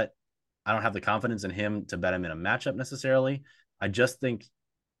making the cut. I don't have the confidence in him to bet him in a matchup necessarily. I just think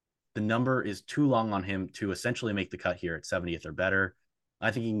the number is too long on him to essentially make the cut here at 70th or better.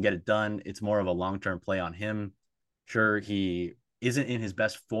 I think he can get it done. It's more of a long-term play on him. Sure, he isn't in his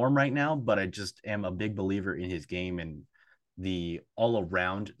best form right now, but I just am a big believer in his game and the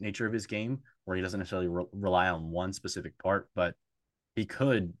all-around nature of his game, where he doesn't necessarily rely on one specific part, but he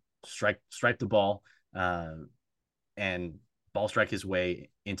could strike the ball and ball strike his way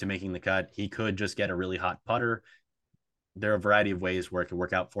into making the cut. He could just get a really hot putter. There are a variety of ways where it could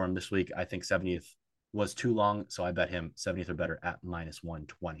work out for him this week. I think 70th was too long, so I bet him 70th or better at minus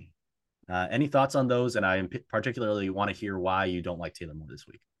 120. Any thoughts on those? And I particularly want to hear why you don't like Taylor Moore this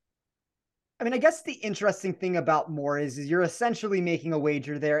week. I mean, I guess the interesting thing about Moore is you're essentially making a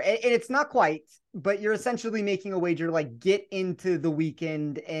wager there. And it's not quite, but you're essentially making a wager like get into the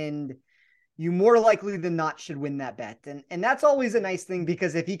weekend and you more likely than not should win that bet. And that's always a nice thing,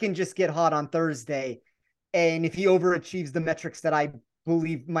 because if he can just get hot on Thursday and if he overachieves the metrics that I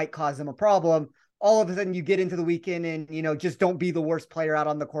believe might cause him a problem, all of a sudden you get into the weekend and, you know, just don't be the worst player out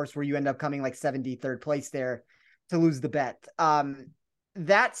on the course where you end up coming like 73rd place there to lose the bet.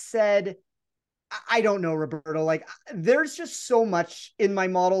 That said, I don't know, Roberto. Like, there's just so much in my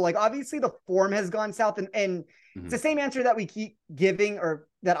model. Like, obviously the form has gone south, and it's the same answer that we keep giving, or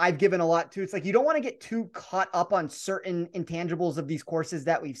that I've given a lot to. It's like, you don't want to get too caught up on certain intangibles of these courses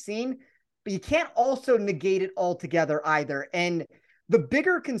that we've seen, but you can't also negate it altogether either. And the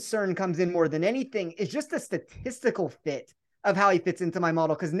bigger concern comes in more than anything is just the statistical fit of how he fits into my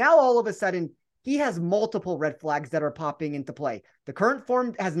model. Because now all of a sudden he has multiple red flags that are popping into play. The current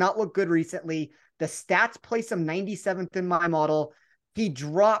form has not looked good recently. The stats place him 97th in my model. He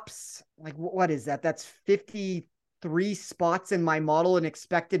drops, like, what is that? That's 53 spots in my model, an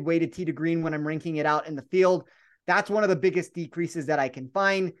expected weighted tee to green when I'm ranking it out in the field. That's one of the biggest decreases that I can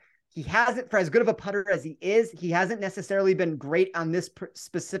find. He hasn't, for as good of a putter as he is, he hasn't necessarily been great on this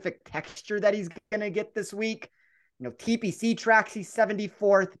specific texture that he's going to get this week. You know, TPC tracks, he's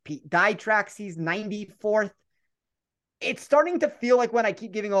 74th. Pete Dye tracks, he's 94th. It's starting to feel like, when I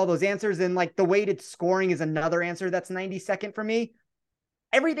keep giving all those answers, and like the weighted scoring is another answer that's 92nd for me,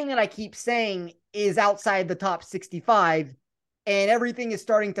 everything that I keep saying is outside the top 65, and everything is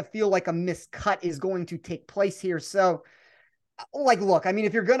starting to feel like a miscut is going to take place here. So, like, look, I mean,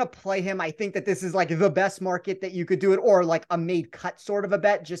 if you're going to play him, I think that this is like the best market that you could do it, or like a made cut sort of a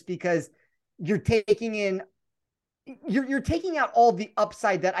bet, just because you're taking out all the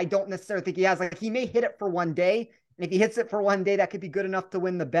upside that I don't necessarily think he has. Like, he may hit it for one day, and if he hits it for one day, that could be good enough to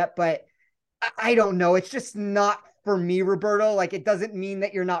win the bet, but I don't know. It's just not for me, Roberto. Like, it doesn't mean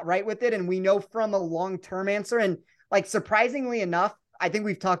that you're not right with it. And we know from a long-term answer, and like, surprisingly enough, I think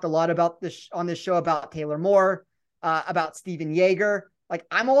we've talked a lot about this on this show about Taylor Moore, about Steven Jaeger. Like,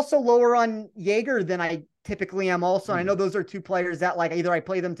 I'm also lower on Jaeger than I typically am also. I know those are two players that, like, either I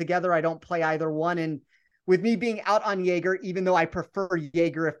play them together, I don't play either one. And with me being out on Jaeger, even though I prefer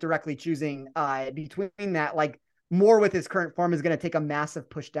Jaeger if directly choosing between that, like, Moore with his current form is going to take a massive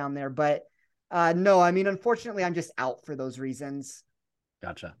push down there. But no, I mean, unfortunately, I'm just out for those reasons.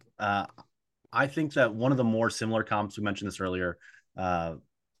 Gotcha. I think that one of the more similar comps, we mentioned this earlier,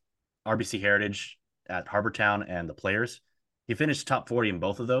 RBC Heritage at Harbortown and the Players. He finished top 40 in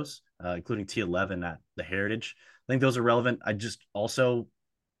both of those, including T11 at the Heritage. I think those are relevant. I just also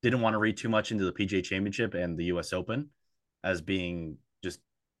didn't want to read too much into the PGA Championship and the US Open as being just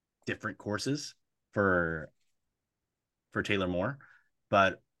different courses for Taylor Moore.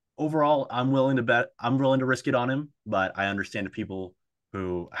 But overall, I'm willing to risk it on him, but I understand if people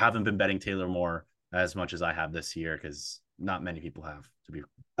who haven't been betting Taylor Moore as much as I have this year, because not many people have, to be.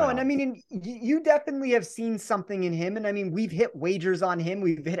 Oh, and I mean, you definitely have seen something in him. And I mean, we've hit wagers on him.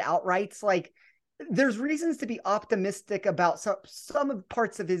 We've hit outrights. Like, there's reasons to be optimistic about some of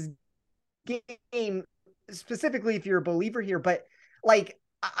parts of his game, specifically if you're a believer here. But like,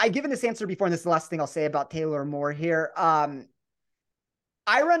 I've given this answer before, and this is the last thing I'll say about Taylor Moore here.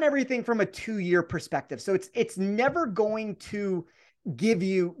 I run everything from a 2-year perspective. So it's never going to give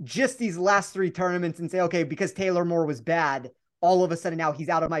you just these last 3 tournaments and say, okay, because Taylor Moore was bad, all of a sudden now he's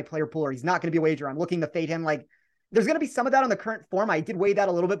out of my player pool, or he's not going to be a wager. I'm looking to fade him. Like, there's going to be some of that on the current form. I did weigh that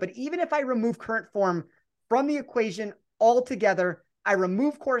a little bit, but even if I remove current form from the equation altogether, I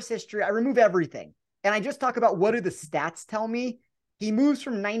remove course history, I remove everything, and I just talk about what do the stats tell me. He moves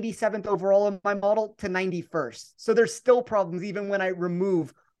from 97th overall in my model to 91st. So there's still problems even when I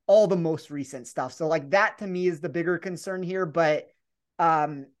remove all the most recent stuff. So like, that to me is the bigger concern here. But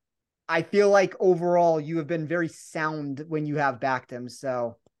I feel like overall you have been very sound when you have backed him.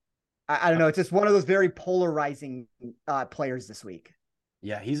 So I don't know. It's just one of those very polarizing players this week.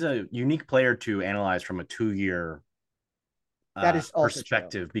 Yeah, he's a unique player to analyze from a 2-year that is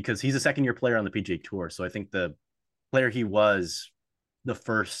perspective, because he's a second-year player on the PGA Tour. So I think the player he was the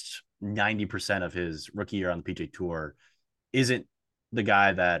first 90% of his rookie year on the PGA Tour isn't the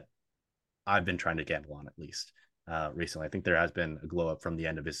guy that I've been trying to gamble on, at least recently. I think there has been a glow up from the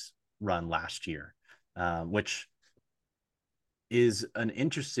end of his run last year, which is an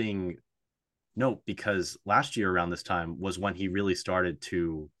interesting note, because last year around this time was when he really started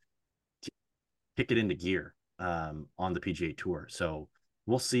to kick it into gear on the PGA Tour. So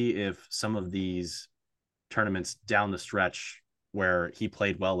we'll see if some of these tournaments down the stretch where he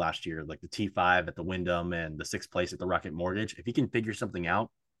played well last year, like the T5 at the Wyndham and the 6th place at the Rocket Mortgage, if he can figure something out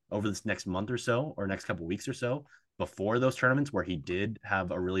over this next month or so, or next couple of weeks or so, before those tournaments where he did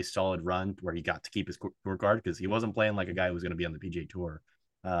have a really solid run where he got to keep his scorecard, because he wasn't playing like a guy who was going to be on the PGA Tour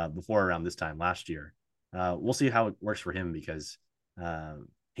before around this time last year. We'll see how it works for him, because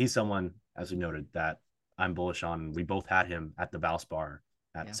he's someone, as we noted, that I'm bullish on. We both had him at the Valspar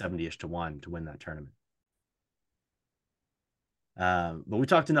at 70-ish to 1 to win that tournament. But we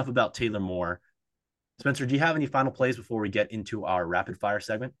talked enough about Taylor Moore. Spencer, do you have any final plays before we get into our rapid fire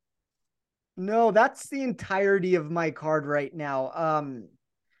segment? No, that's the entirety of my card right now.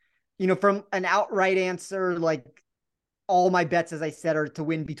 From an outright answer, like, all my bets, as I said, are to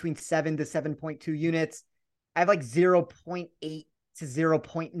win between 7 to 7.2 units. I have like 0.8 to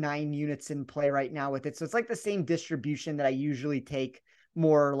 0.9 units in play right now with it. So it's like the same distribution that I usually take,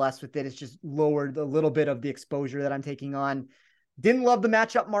 more or less, with it. It's just lowered a little bit of the exposure that I'm taking on. Didn't love the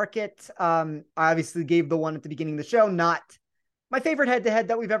matchup market. I obviously gave the one at the beginning of the show, not my favorite head-to-head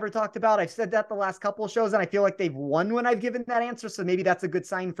that we've ever talked about. I've said that the last couple of shows, and I feel like they've won when I've given that answer. So maybe that's a good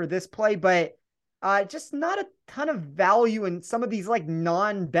sign for this play, but just not a ton of value in some of these like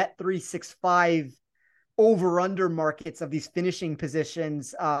non-Bet365 over-under markets of these finishing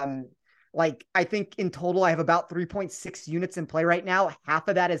positions. Like, I think in total, I have about 3.6 units in play right now. Half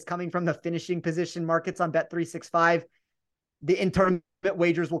of that is coming from the finishing position markets on Bet365. The in-tournament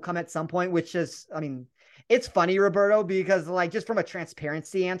wagers will come at some point, which is, I mean, it's funny, Roberto, because like, just from a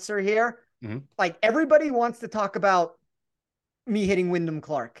transparency answer here, like, everybody wants to talk about me hitting Wyndham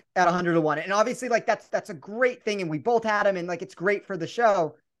Clark at 100-1. And obviously, like, that's a great thing. And we both had him, and like, it's great for the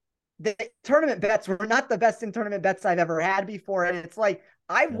show. The tournament bets were not the best in tournament bets I've ever had before. And it's like,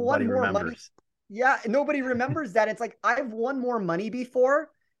 I've won more money. Yeah, nobody remembers that. It's like, I've won more money before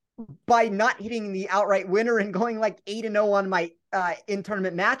by not hitting the outright winner and going like 8-0 on my in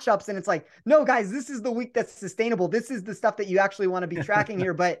tournament matchups. And it's like, no, guys, this is the week that's sustainable. This is the stuff that you actually want to be tracking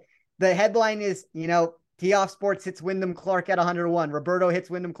here. But the headline is, Tee Off Sports hits Wyndham Clark at 100-1. Roberto hits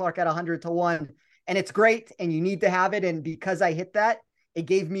Wyndham Clark at 100-1. And it's great. And you need to have it. And because I hit that, it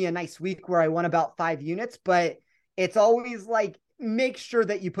gave me a nice week where I won about 5 units. But it's always like, make sure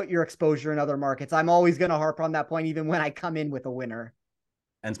that you put your exposure in other markets. I'm always going to harp on that point, even when I come in with a winner.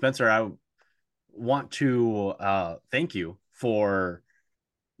 And Spencer, I want to thank you for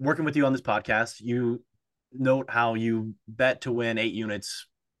working with you on this podcast. You note how you bet to win 8 units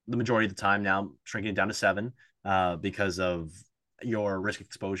the majority of the time, now shrinking it down to 7 because of your risk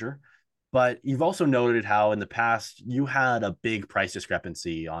exposure. But you've also noted how in the past you had a big price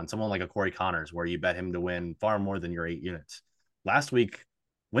discrepancy on someone like a Corey Connors, where you bet him to win far more than your 8 units. Last week,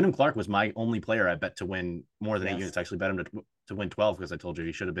 Wyndham Clark was my only player I bet to win more than 8 units. I actually bet him to win 12 because I told you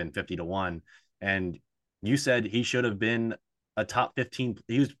he should have been 50-1. And you said he should have been a top 15.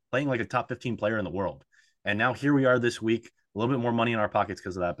 He was playing like a top 15 player in the world. And now here we are this week, a little bit more money in our pockets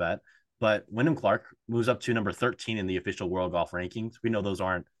because of that bet. But Wyndham Clark moves up to number 13 in the official world golf rankings. We know those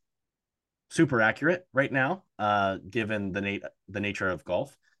aren't super accurate right now, given the nature of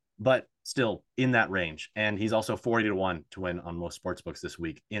golf, but still in that range. And he's also 40-1 to win on most sports books this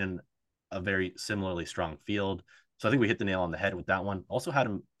week in a very similarly strong field. So I think we hit the nail on the head with that one. Also had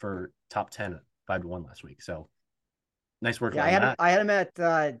him for top 10 at 5-1 last week. So nice work. Yeah, I had him at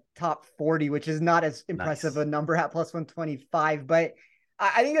top 40, which is not as impressive a number at plus 125. But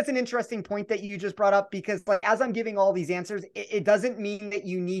I think that's an interesting point that you just brought up, because like, as I'm giving all these answers, it doesn't mean that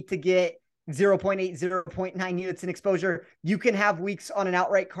you need to get 0.8, 0.9 units in exposure. You can have weeks on an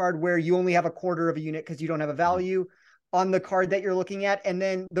outright card where you only have a quarter of a unit because you don't have a value on the card that you're looking at. And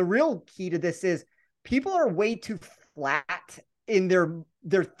then the real key to this is people are way too flat in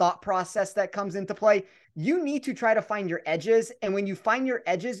their thought process that comes into play. You need to try to find your edges. And when you find your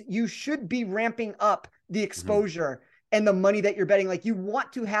edges, you should be ramping up the exposure and the money that you're betting. Like, you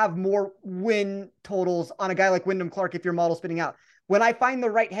want to have more win totals on a guy like Wyndham Clark if your model's spinning out. When I find the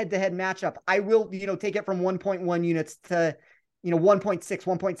right head-to-head matchup, I will, take it from 1.1 units to, 1.6,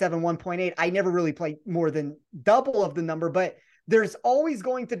 1.7, 1.8. I never really play more than double of the number, but there's always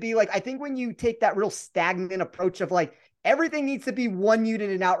going to be, like, I think when you take that real stagnant approach of like, everything needs to be 1 unit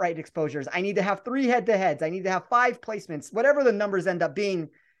in outright exposures. I need to have 3 head-to-heads. I need to have 5 placements, whatever the numbers end up being.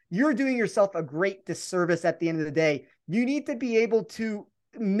 You're doing yourself a great disservice at the end of the day. You need to be able to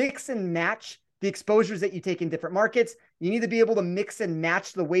mix and match the exposures that you take in different markets. You need to be able to mix and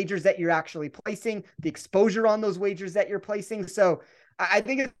match the wagers that you're actually placing, the exposure on those wagers that you're placing. So I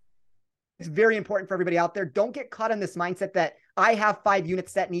think it's very important for everybody out there. Don't get caught in this mindset that I have 5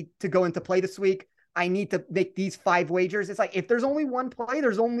 units that need to go into play this week. I need to make these 5 wagers. It's like, if there's only one play,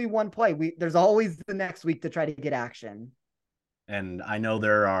 there's only one play. There's always the next week to try to get action. And I know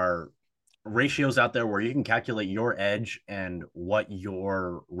there are ratios out there where you can calculate your edge and what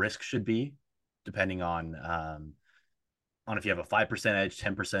your risk should be, depending on if you have a 5% edge,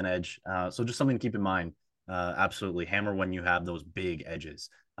 10% edge. So just something to keep in mind. Absolutely hammer when you have those big edges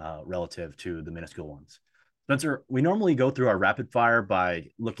relative to the minuscule ones. Spencer, we normally go through our rapid fire by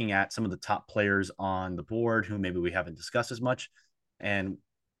looking at some of the top players on the board who maybe we haven't discussed as much. And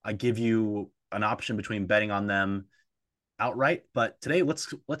I give you an option between betting on them outright. But today,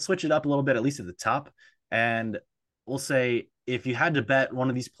 let's switch it up a little bit, at least at the top. And we'll say, if you had to bet one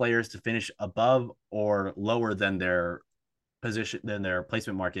of these players to finish above or lower than their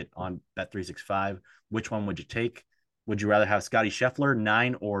placement market on Bet365, which one would you take? Would you rather have Scotty Scheffler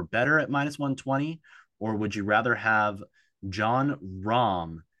 9 or better at -120, or would you rather have Jon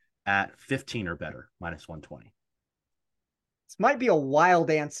Rahm at 15 or better -120? This might be a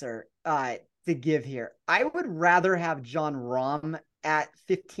wild answer to give here. I would rather have Jon Rahm at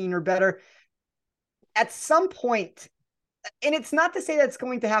 15 or better. At some point, and it's not to say that's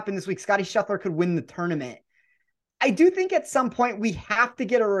going to happen this week, Scotty Scheffler could win the tournament. I do think at some point we have to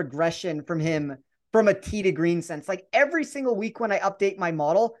get a regression from him from a tee to green sense. Like, every single week when I update my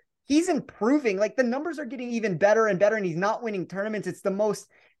model, he's improving. Like, the numbers are getting even better and better, and he's not winning tournaments. It's the most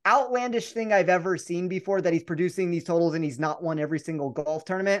outlandish thing I've ever seen before, that he's producing these totals and he's not won every single golf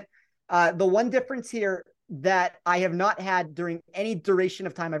tournament. The one difference here that I have not had during any duration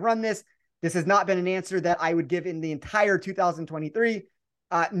of time I've run this has not been an answer that I would give in the entire 2023.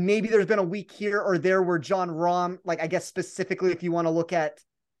 Maybe there's been a week here or there where Jon Rahm, like I guess specifically if you want to look at,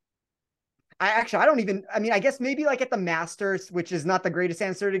 I guess maybe like at the Masters, which is not the greatest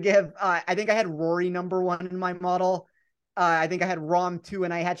answer to give. I think I had Rory number 1 in my model. I think I had Rahm 2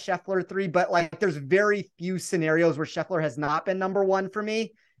 and I had Scheffler 3, but like there's very few scenarios where Scheffler has not been number 1 for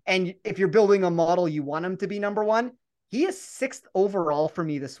me. And if you're building a model, you want him to be number 1. He is 6th overall for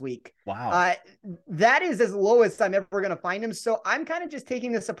me this week. Wow. That is as low as I'm ever going to find him. So I'm kind of just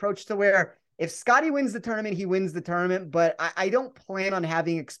taking this approach to where if Scotty wins the tournament, he wins the tournament, but I don't plan on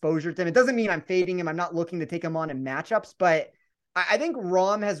having exposure to him. It doesn't mean I'm fading him. I'm not looking to take him on in matchups, but I think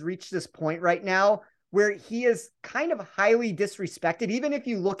Rahm has reached this point right now where he is kind of highly disrespected. Even if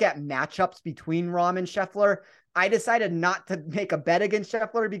you look at matchups between Rahm and Scheffler, I decided not to make a bet against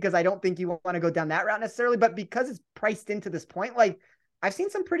Scheffler because I don't think you want to go down that route necessarily, but because it's priced into this point, like I've seen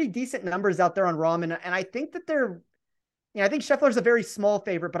some pretty decent numbers out there on Rahm, and I think that I think Scheffler's a very small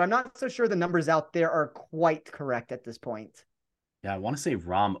favorite, but I'm not so sure the numbers out there are quite correct at this point. Yeah, I want to say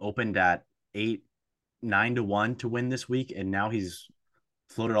Rahm opened at 9-1 to win this week, and now he's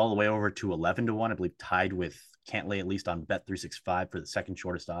floated all the way over to 11-1, I believe, tied with Cantlay, at least on Bet365 for the second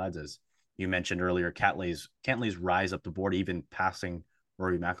shortest odds. As you mentioned earlier, Cantlay's rise up the board, even passing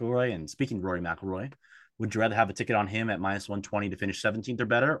Rory McIlroy. And speaking of Rory McIlroy, would you rather have a ticket on him at -120 to finish 17th or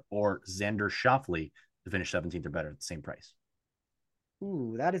better, or Xander Schauffele to finish 17th or better at the same price?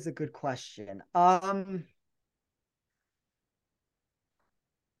 Ooh, that is a good question. I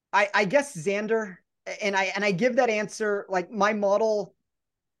guess Xander, and I give that answer, like my model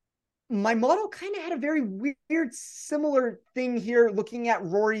kind of had a very weird similar thing here looking at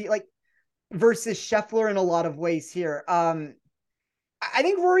Rory like versus Scheffler in a lot of ways here. I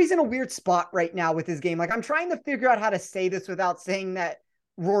think Rory's in a weird spot right now with his game. Like I'm trying to figure out how to say this without saying that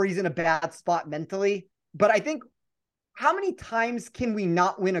Rory's in a bad spot mentally, but I think how many times can we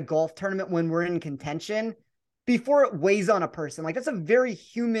not win a golf tournament when we're in contention before it weighs on a person? Like that's a very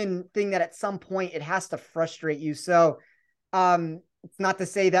human thing that at some point it has to frustrate you. So it's not to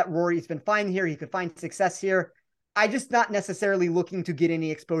say that Rory's been fine here. He could find success here. I just not necessarily looking to get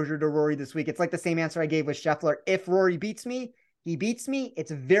any exposure to Rory this week. It's like the same answer I gave with Scheffler. If Rory beats me, he beats me.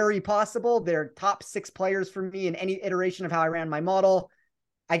 It's very possible. They're top 6 players for me in any iteration of how I ran my model.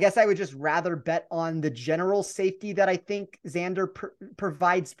 I guess I would just rather bet on the general safety that I think Xander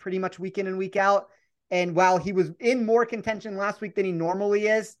provides pretty much week in and week out. And while he was in more contention last week than he normally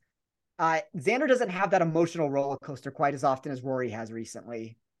is, Xander doesn't have that emotional roller coaster quite as often as Rory has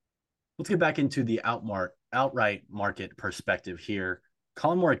recently. Let's get back into the outright market perspective here.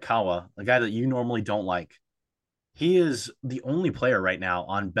 Collin Morikawa, a guy that you normally don't like, he is the only player right now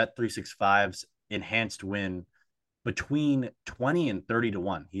on Bet365's enhanced win between 20 and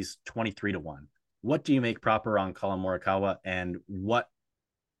 30-1. He's 23-1. What do you make proper on Collin Morikawa, and what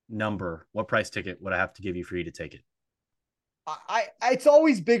price ticket would I have to give you for you to take it? It's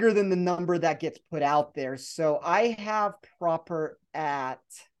always bigger than the number that gets put out there. So I have proper at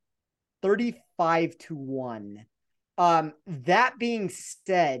 35-1. That being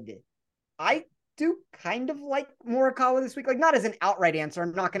said, I do kind of like Morikawa this week. Like not as an outright answer.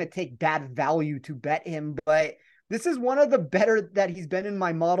 I'm not going to take bad value to bet him, but this is one of the better that he's been in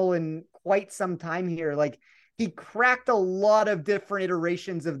my model in quite some time here. Like he cracked a lot of different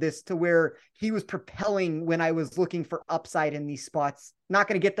iterations of this to where he was propelling when I was looking for upside in these spots. Not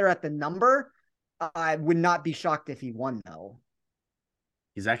going to get there at the number. I would not be shocked if he won though.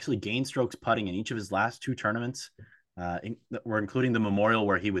 He's actually gained strokes putting in each of his last 2 tournaments. We're including the Memorial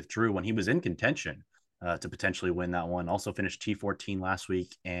where he withdrew when he was in contention to potentially win that one. Also finished T14 last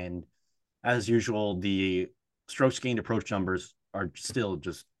week. And as usual, the strokes gained approach numbers are still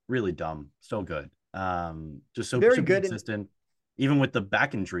just really dumb. So good. Just so very super good. consistent. Even with the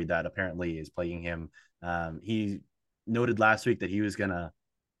back injury that apparently is plaguing him. He noted last week that he was going to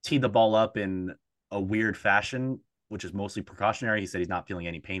tee the ball up in a weird fashion, which is mostly precautionary. He said he's not feeling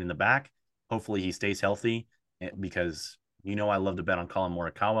any pain in the back. Hopefully he stays healthy, because I love to bet on Collin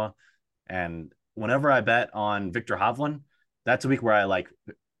Morikawa. And whenever I bet on Viktor Hovland, that's a week where I like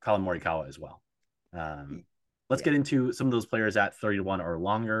Collin Morikawa as well. Let's get into some of those players at 30-1 or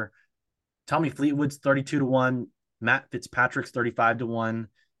longer. Tommy Fleetwood's 32-1. Matt Fitzpatrick's 35-1.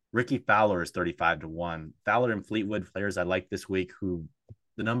 Ricky Fowler is 35-1. Fowler and Fleetwood, players I like this week who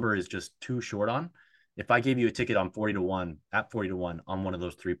the number is just too short on. If I gave you a ticket on 40-1 on one of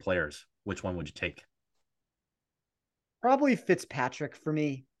those 3 players, which one would you take? Probably Fitzpatrick for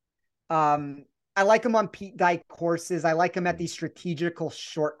me. I like him on Pete Dye courses. I like him at these strategical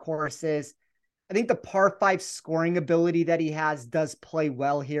short courses. I think the par 5 scoring ability that he has does play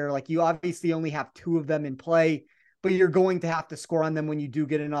well here. Like you obviously only have 2 of them in play. but you're going to have to score on them when you do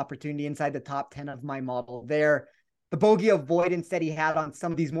get an opportunity inside the top 10 of my model there. The bogey avoidance that he had on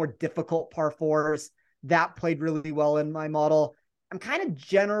some of these more difficult par fours, that played really well in my model. I'm kind of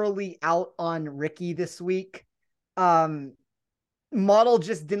generally out on Ricky this week. Model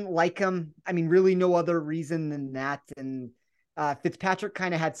just didn't like him. I mean, really no other reason than that. And Fitzpatrick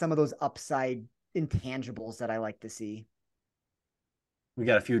kind of had some of those upside intangibles that I like to see. We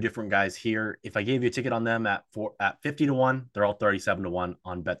got a few different guys here. If I gave you a ticket on them at 50 to 1, they're all 37 to 1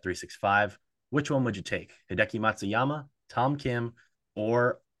 on Bet365. Which one would you take? Hideki Matsuyama, Tom Kim,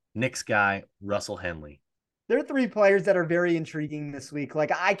 or Knicks guy Russell Henley? There are three players that are very intriguing this week.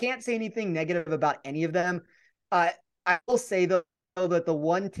 Like, I can't say anything negative about any of them. I will say though that the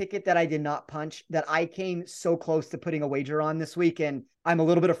one ticket that I did not punch, that I came so close to putting a wager on this week, and I'm a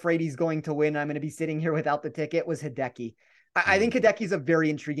little bit afraid he's going to win, I'm going to be sitting here without the ticket, was Hideki. I think Hideki is a very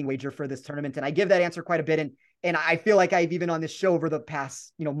intriguing wager for this tournament, and I give that answer quite a bit. And I feel like I've even on this show over the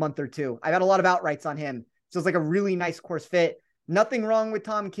past month or two, I've had a lot of outrights on him. So it's like a really nice course fit. Nothing wrong with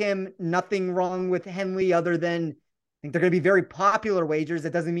Tom Kim, nothing wrong with Henley, other than I think they're going to be very popular wagers.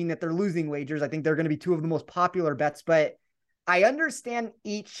 It doesn't mean that they're losing wagers. I think they're going to be two of the most popular bets, but I understand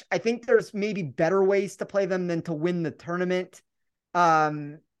each. I think there's maybe better ways to play them than to win the tournament.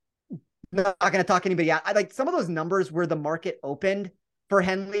 Not going to talk anybody out. I like some of those numbers where the market opened for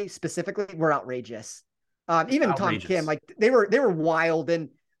Henley specifically were outrageous. Even outrageous. Tom Kim, like they were wild, and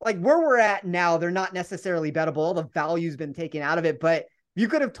like where we're at now, they're not necessarily bettable. All the value's been taken out of it, but you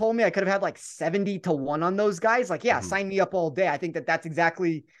could have told me I could have had like 70 to 1 on those guys. Like, yeah, sign me up all day. I think that's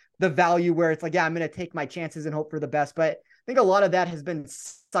exactly the value where it's like, yeah, I'm going to take my chances and hope for the best. But I think a lot of that has been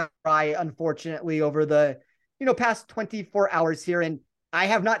sucked dry, unfortunately, over the, past 24 hours here. And I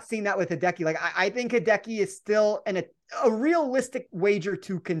have not seen that with Hideki. Like, I think Hideki is still a realistic wager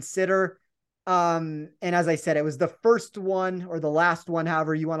to consider. And as I said, it was the first one or the last one,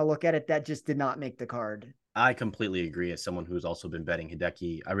 however you want to look at it, that just did not make the card. I completely agree. As someone who's also been betting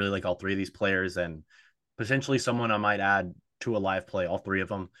Hideki, I really like all three of these players, and potentially someone I might add to a live play, all three of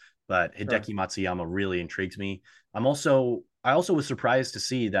them. But Hideki Matsuyama really intrigues me. I also was surprised to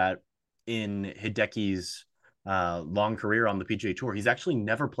see that in Hideki's long career on the PGA Tour, he's actually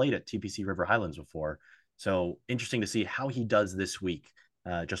never played at TPC River Highlands before. So interesting to see how he does this week,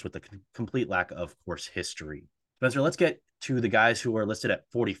 just with the complete lack of course history. Spencer, let's get to the guys who are listed at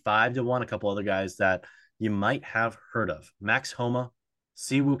 45 to 1, a couple other guys that you might have heard of. Max Homa,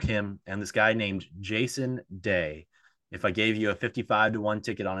 Siwoo Kim, and this guy named Jason Day. If I gave you a 55 to 1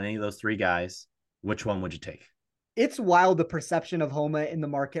 ticket on any of those three guys, which one would you take? It's wild, the perception of Homa in the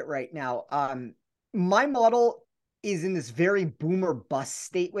market right now. My model is in this very boomer bust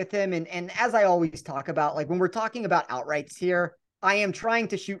state with him. And as I always talk about, like when we're talking about outrights here, I am trying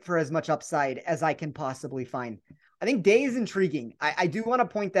to shoot for as much upside as I can possibly find. I think Day is intriguing. I do want to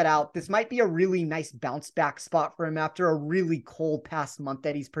point that out. This might be a really nice bounce back spot for him after a really cold past month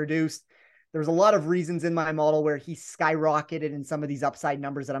that he's produced. There's a lot of reasons in my model where he skyrocketed in some of these upside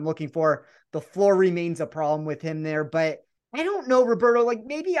numbers that I'm looking for. The floor remains a problem with him there, but I don't know, Roberto, like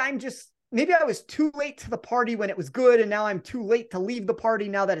maybe I was too late to the party when it was good, and now I'm too late to leave the party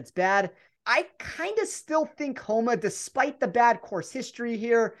now that it's bad. I kind of still think Homa, despite the bad course history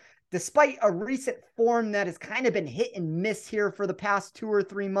here, despite a recent form that has kind of been hit and miss here for the past 2 or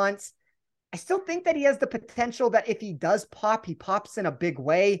 3 months, I still think that he has the potential that if he does pop, he pops in a big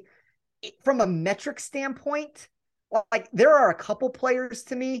way. From a metric standpoint, like there are a couple players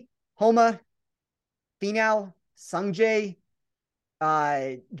to me, Homa, Finau, Sungjae,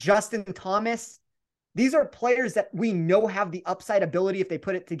 Justin Thomas. These are players that we know have the upside ability if they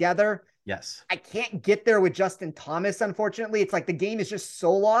put it together. Yes. I can't get there with Justin Thomas, unfortunately. It's like the game is just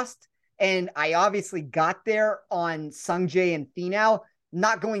so lost. And I obviously got there on Sungjae and Finau.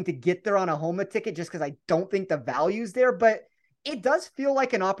 Not going to get there on a Homa ticket just because I don't think the value's there. But it does feel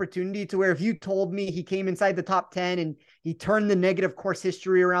like an opportunity to where if you told me he came inside the top 10 and he turned the negative course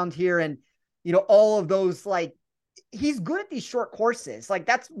history around here and, all of those, like, he's good at these short courses. Like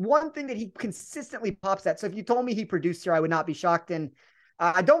that's one thing that he consistently pops at. So if you told me he produced here, I would not be shocked. And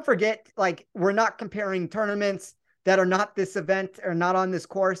don't forget, like, we're not comparing tournaments that are not this event or not on this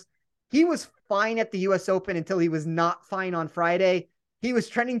course. He was fine at the US Open until he was not fine on Friday. He was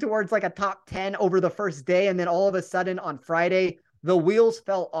trending towards like a top 10 over the first day. And then all of a sudden on Friday, the wheels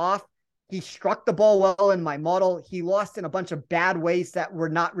fell off. He struck the ball well in my model. He lost in a bunch of bad ways that were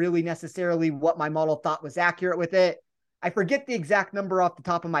not really necessarily what my model thought was accurate with it. I forget the exact number off the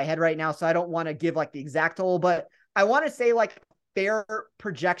top of my head right now, so I don't want to give like the exact total, but I want to say like fair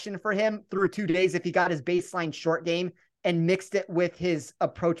projection for him through 2 days if he got his baseline short game and mixed it with his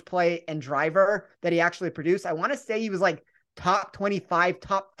approach play and driver that he actually produced, I want to say he was like top 25,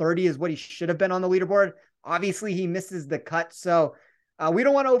 top 30 is what he should have been on the leaderboard. Obviously, he misses the cut. So we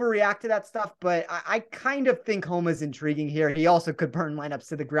don't want to overreact to that stuff, but I kind of think Homa's intriguing here. He also could burn lineups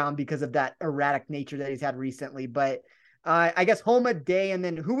to the ground because of that erratic nature that he's had recently. But I guess Homa, Day, and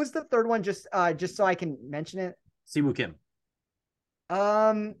then who was the third one? Just so I can mention it. Siwoo Kim.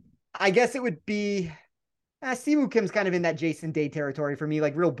 I guess it would be Siwoo Kim's kind of in that Jason Day territory for me,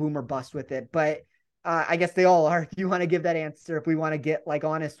 like real boom or bust with it. But I guess they all are. If you want to give that answer, if we want to get like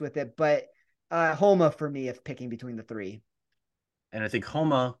honest with it, but Homa for me, if picking between the three. And I think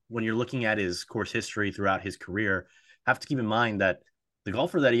Homa, when you're looking at his course history throughout his career, have to keep in mind that the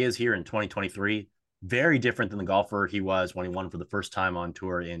golfer that he is here in 2023, very different than the golfer he was when he won for the first time on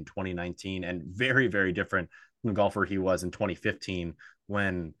tour in 2019, and very, very different from the golfer he was in 2015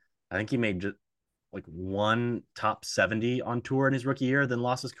 when I think he made just like one top 70 on tour in his rookie year, then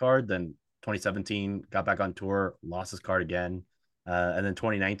lost his card. Then 2017 got back on tour, lost his card again. And then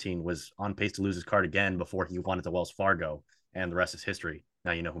 2019 was on pace to lose his card again before he won at the Wells Fargo. And the rest is history.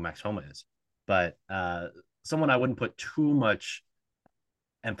 Now you know who Max Homa is. But someone I wouldn't put too much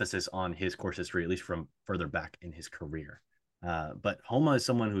emphasis on his course history, at least from further back in his career. But Homa is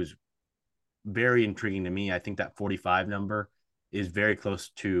someone who's very intriguing to me. I think that 45 number is very close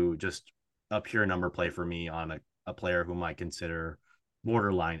to just a pure number play for me on a player whom I consider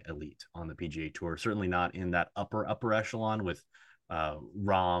borderline elite on the PGA Tour. Certainly not in that upper echelon with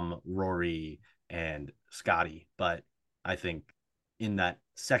Rahm, Rory, and Scotty, but I think in that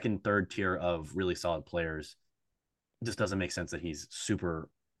second, third tier of really solid players, it just doesn't make sense that he's super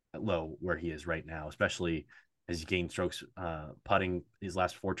low where he is right now, especially as he gained strokes putting his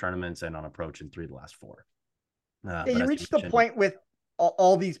last 4 tournaments and on approach in 3 of the last 4. You reached the point with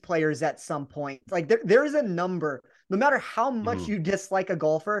all these players at some point. Like there is a number, no matter how much you dislike a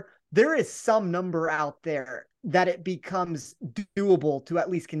golfer, there is some number out there that it becomes doable to at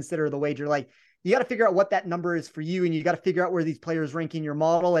least consider the wager. Like, you got to figure out what that number is for you, and you got to figure out where these players rank in your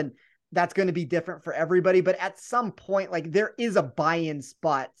model, and that's going to be different for everybody. But at some point, like, there is a buy-in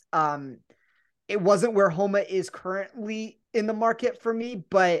spot. It wasn't where Homa is currently in the market for me,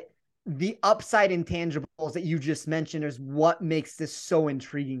 but the upside intangibles that you just mentioned is what makes this so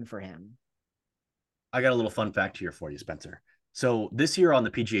intriguing for him. I got a little fun fact here for you, Spencer. So this year on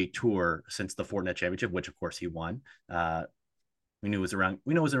the PGA Tour, since the Fortinet Championship, which of course he won, we know it was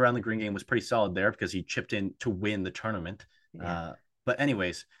around the green game was pretty solid there because he chipped in to win the tournament. Yeah. But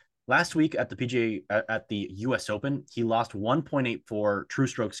anyways, last week at the PGA at the US Open, he lost 1.84 true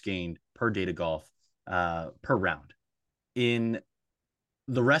strokes gained per day to golf per round. In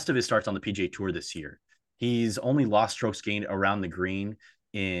the rest of his starts on the PGA Tour this year, he's only lost strokes gained around the green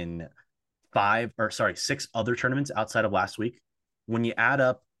in 6 other tournaments outside of last week. When you add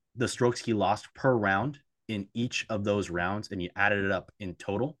up the strokes he lost per round in each of those rounds and you added it up in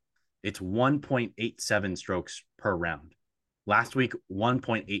total, it's 1.87 strokes per round. Last week,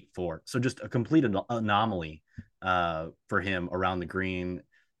 1.84. So just a complete anomaly for him around the green.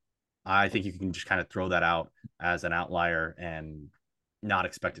 I think you can just kind of throw that out as an outlier and not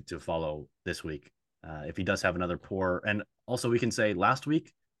expect it to follow this week. If he does have another poor, and also we can say last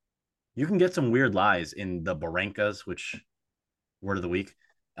week, you can get some weird lies in the Barrancas, which word of the week.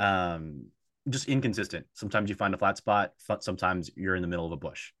 Just inconsistent. Sometimes you find a flat spot. Sometimes you're in the middle of a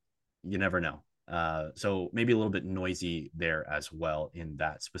bush. You never know. So maybe a little bit noisy there as well in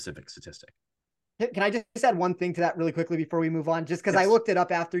that specific statistic. Can I just add one thing to that really quickly before we move on? Just because I looked it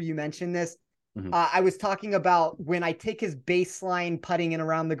up after you mentioned this. Mm-hmm. I was talking about when I take his baseline putting in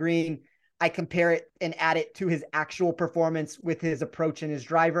around the green, I compare it and add it to his actual performance with his approach and his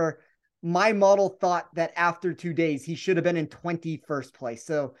driver. My model thought that after 2 days, he should have been in 21st place.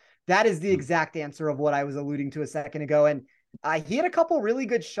 So that is the exact answer of what I was alluding to a second ago. And he had a couple really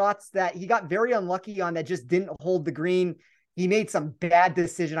good shots that he got very unlucky on that just didn't hold the green. He made some bad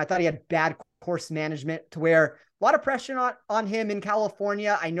decision. I thought he had bad course management to where a lot of pressure on him in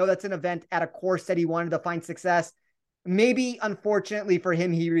California. I know that's an event at a course that he wanted to find success. Maybe, unfortunately for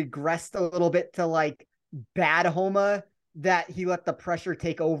him, he regressed a little bit to like bad Homa, that he let the pressure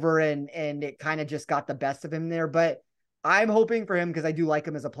take over and it kind of just got the best of him there. But I'm hoping for him, because I do like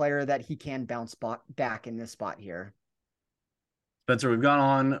him as a player, that he can bounce back in this spot here. Spencer, we've gone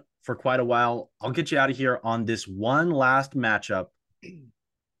on for quite a while. I'll get you out of here on this one last matchup.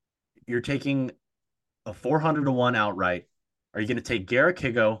 You're taking a 400-1 outright. Are you going to take Garrick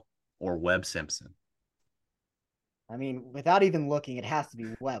Higgo or Webb Simpson? I mean, without even looking, it has to be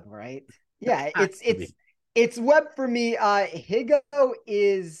Webb, right? Yeah, it's Webb for me. Higgo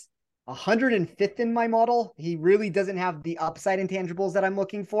is 105th in my model. He really doesn't have the upside intangibles that I'm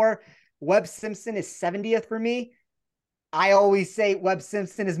looking for. Webb Simpson is 70th for me. I always say Webb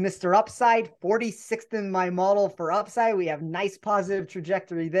Simpson is Mr. Upside, 46th in my model for upside. We have nice positive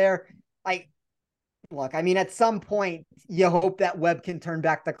trajectory there. Look, I mean, at some point, you hope that Webb can turn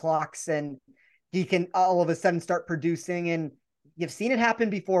back the clocks and he can all of a sudden start producing. And you've seen it happen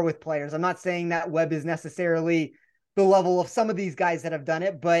before with players. I'm not saying that Webb is necessarily the level of some of these guys that have done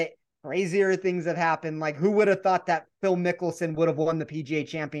it, but crazier things have happened. Like, who would have thought that Phil Mickelson would have won the PGA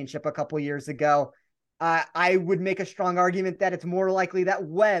Championship a couple years ago? I would make a strong argument that it's more likely that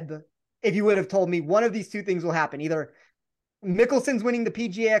Webb, if you would have told me one of these two things will happen, either Mickelson's winning the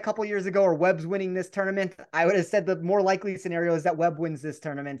PGA a couple years ago or Webb's winning this tournament, I would have said the more likely scenario is that Webb wins this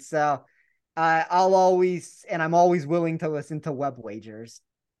tournament. So I'm always willing to listen to Webb wagers.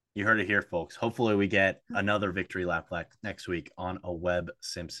 You heard it here, folks. Hopefully we get another victory lap next week on a Webb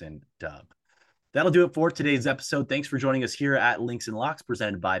Simpson dub. That'll do it for today's episode. Thanks for joining us here at Links and Locks,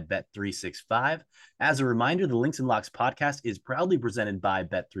 presented by Bet365. As a reminder, the Links and Locks podcast is proudly presented by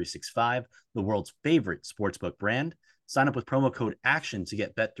Bet365, the world's favorite sportsbook brand. Sign up with promo code ACTION to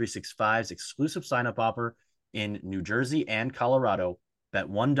get Bet365's exclusive sign-up offer in New Jersey and Colorado. Bet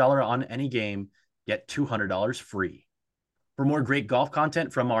 $1 on any game, get $200 free. For more great golf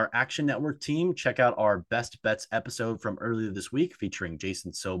content from our Action Network team, check out our Best Bets episode from earlier this week featuring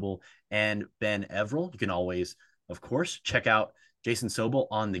Jason Sobel and Ben Everill. You can always, of course, check out Jason Sobel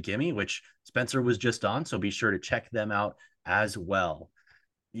on The Gimme, which Spencer was just on, so be sure to check them out as well.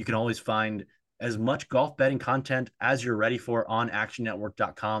 You can always find as much golf betting content as you're ready for on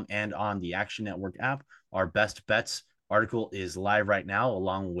actionnetwork.com and on the Action Network app. Our Best Bets article is live right now,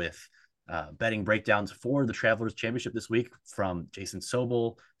 along with betting breakdowns for the Travelers Championship this week from Jason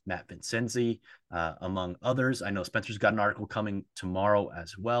Sobel, Matt Vincenzi, among others. I know Spencer's got an article coming tomorrow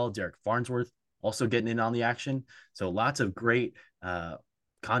as well. Derek Farnsworth also getting in on the action. So lots of great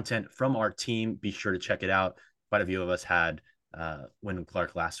content from our team. Be sure to check it out. Quite a few of us had Wyndham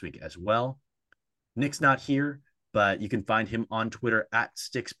Clark last week as well. Nick's not here, but you can find him on Twitter at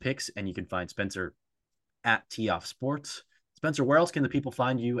StixPicks, and you can find Spencer at TeeOffSports. Spencer, where else can the people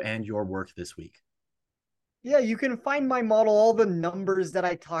find you and your work this week? Yeah, you can find my model, all the numbers that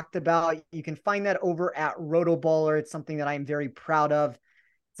I talked about. You can find that over at Rotoballer. It's something that I'm very proud of.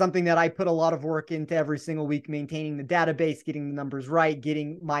 Something that I put a lot of work into every single week, maintaining the database, getting the numbers right,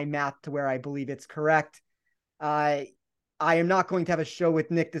 getting my math to where I believe it's correct. I am not going to have a show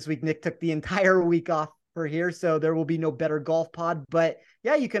with Nick this week. Nick took the entire week off for here, so there will be no better golf pod. But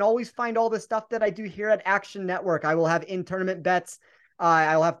yeah, you can always find all the stuff that I do here at Action Network. I will have in-tournament bets.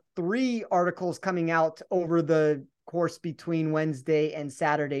 I'll have 3 articles coming out over the course between Wednesday and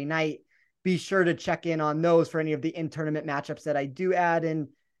Saturday night. Be sure to check in on those for any of the in-tournament matchups that I do add. And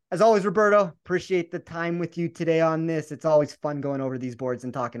as always, Roberto, appreciate the time with you today on this. It's always fun going over these boards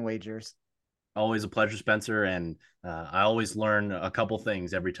and talking wagers. Always a pleasure, Spencer. And I always learn a couple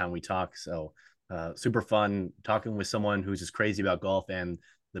things every time we talk. So super fun talking with someone who's as crazy about golf and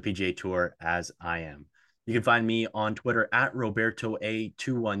the PGA Tour as I am. You can find me on Twitter at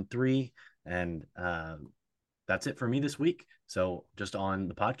RobertoA213. And that's it for me this week. So just on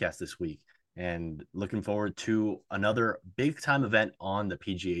the podcast this week, and looking forward to another big time event on the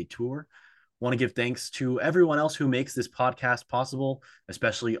PGA Tour. Want to give thanks to everyone else who makes this podcast possible,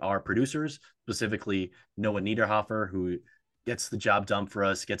 especially our producers, specifically Noah Niederhofer, who gets the job done for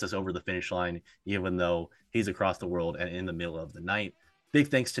us, gets us over the finish line, even though he's across the world and in the middle of the night. Big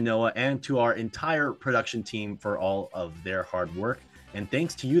thanks to Noah and to our entire production team for all of their hard work. And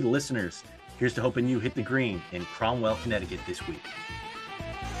thanks to you, the listeners. Here's to hoping you hit the green in Cromwell, Connecticut this week.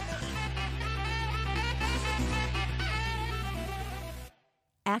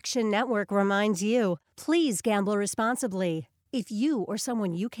 Action Network reminds you, please gamble responsibly. If you or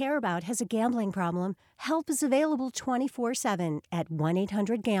someone you care about has a gambling problem, help is available 24/7 at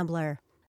 1-800-GAMBLER.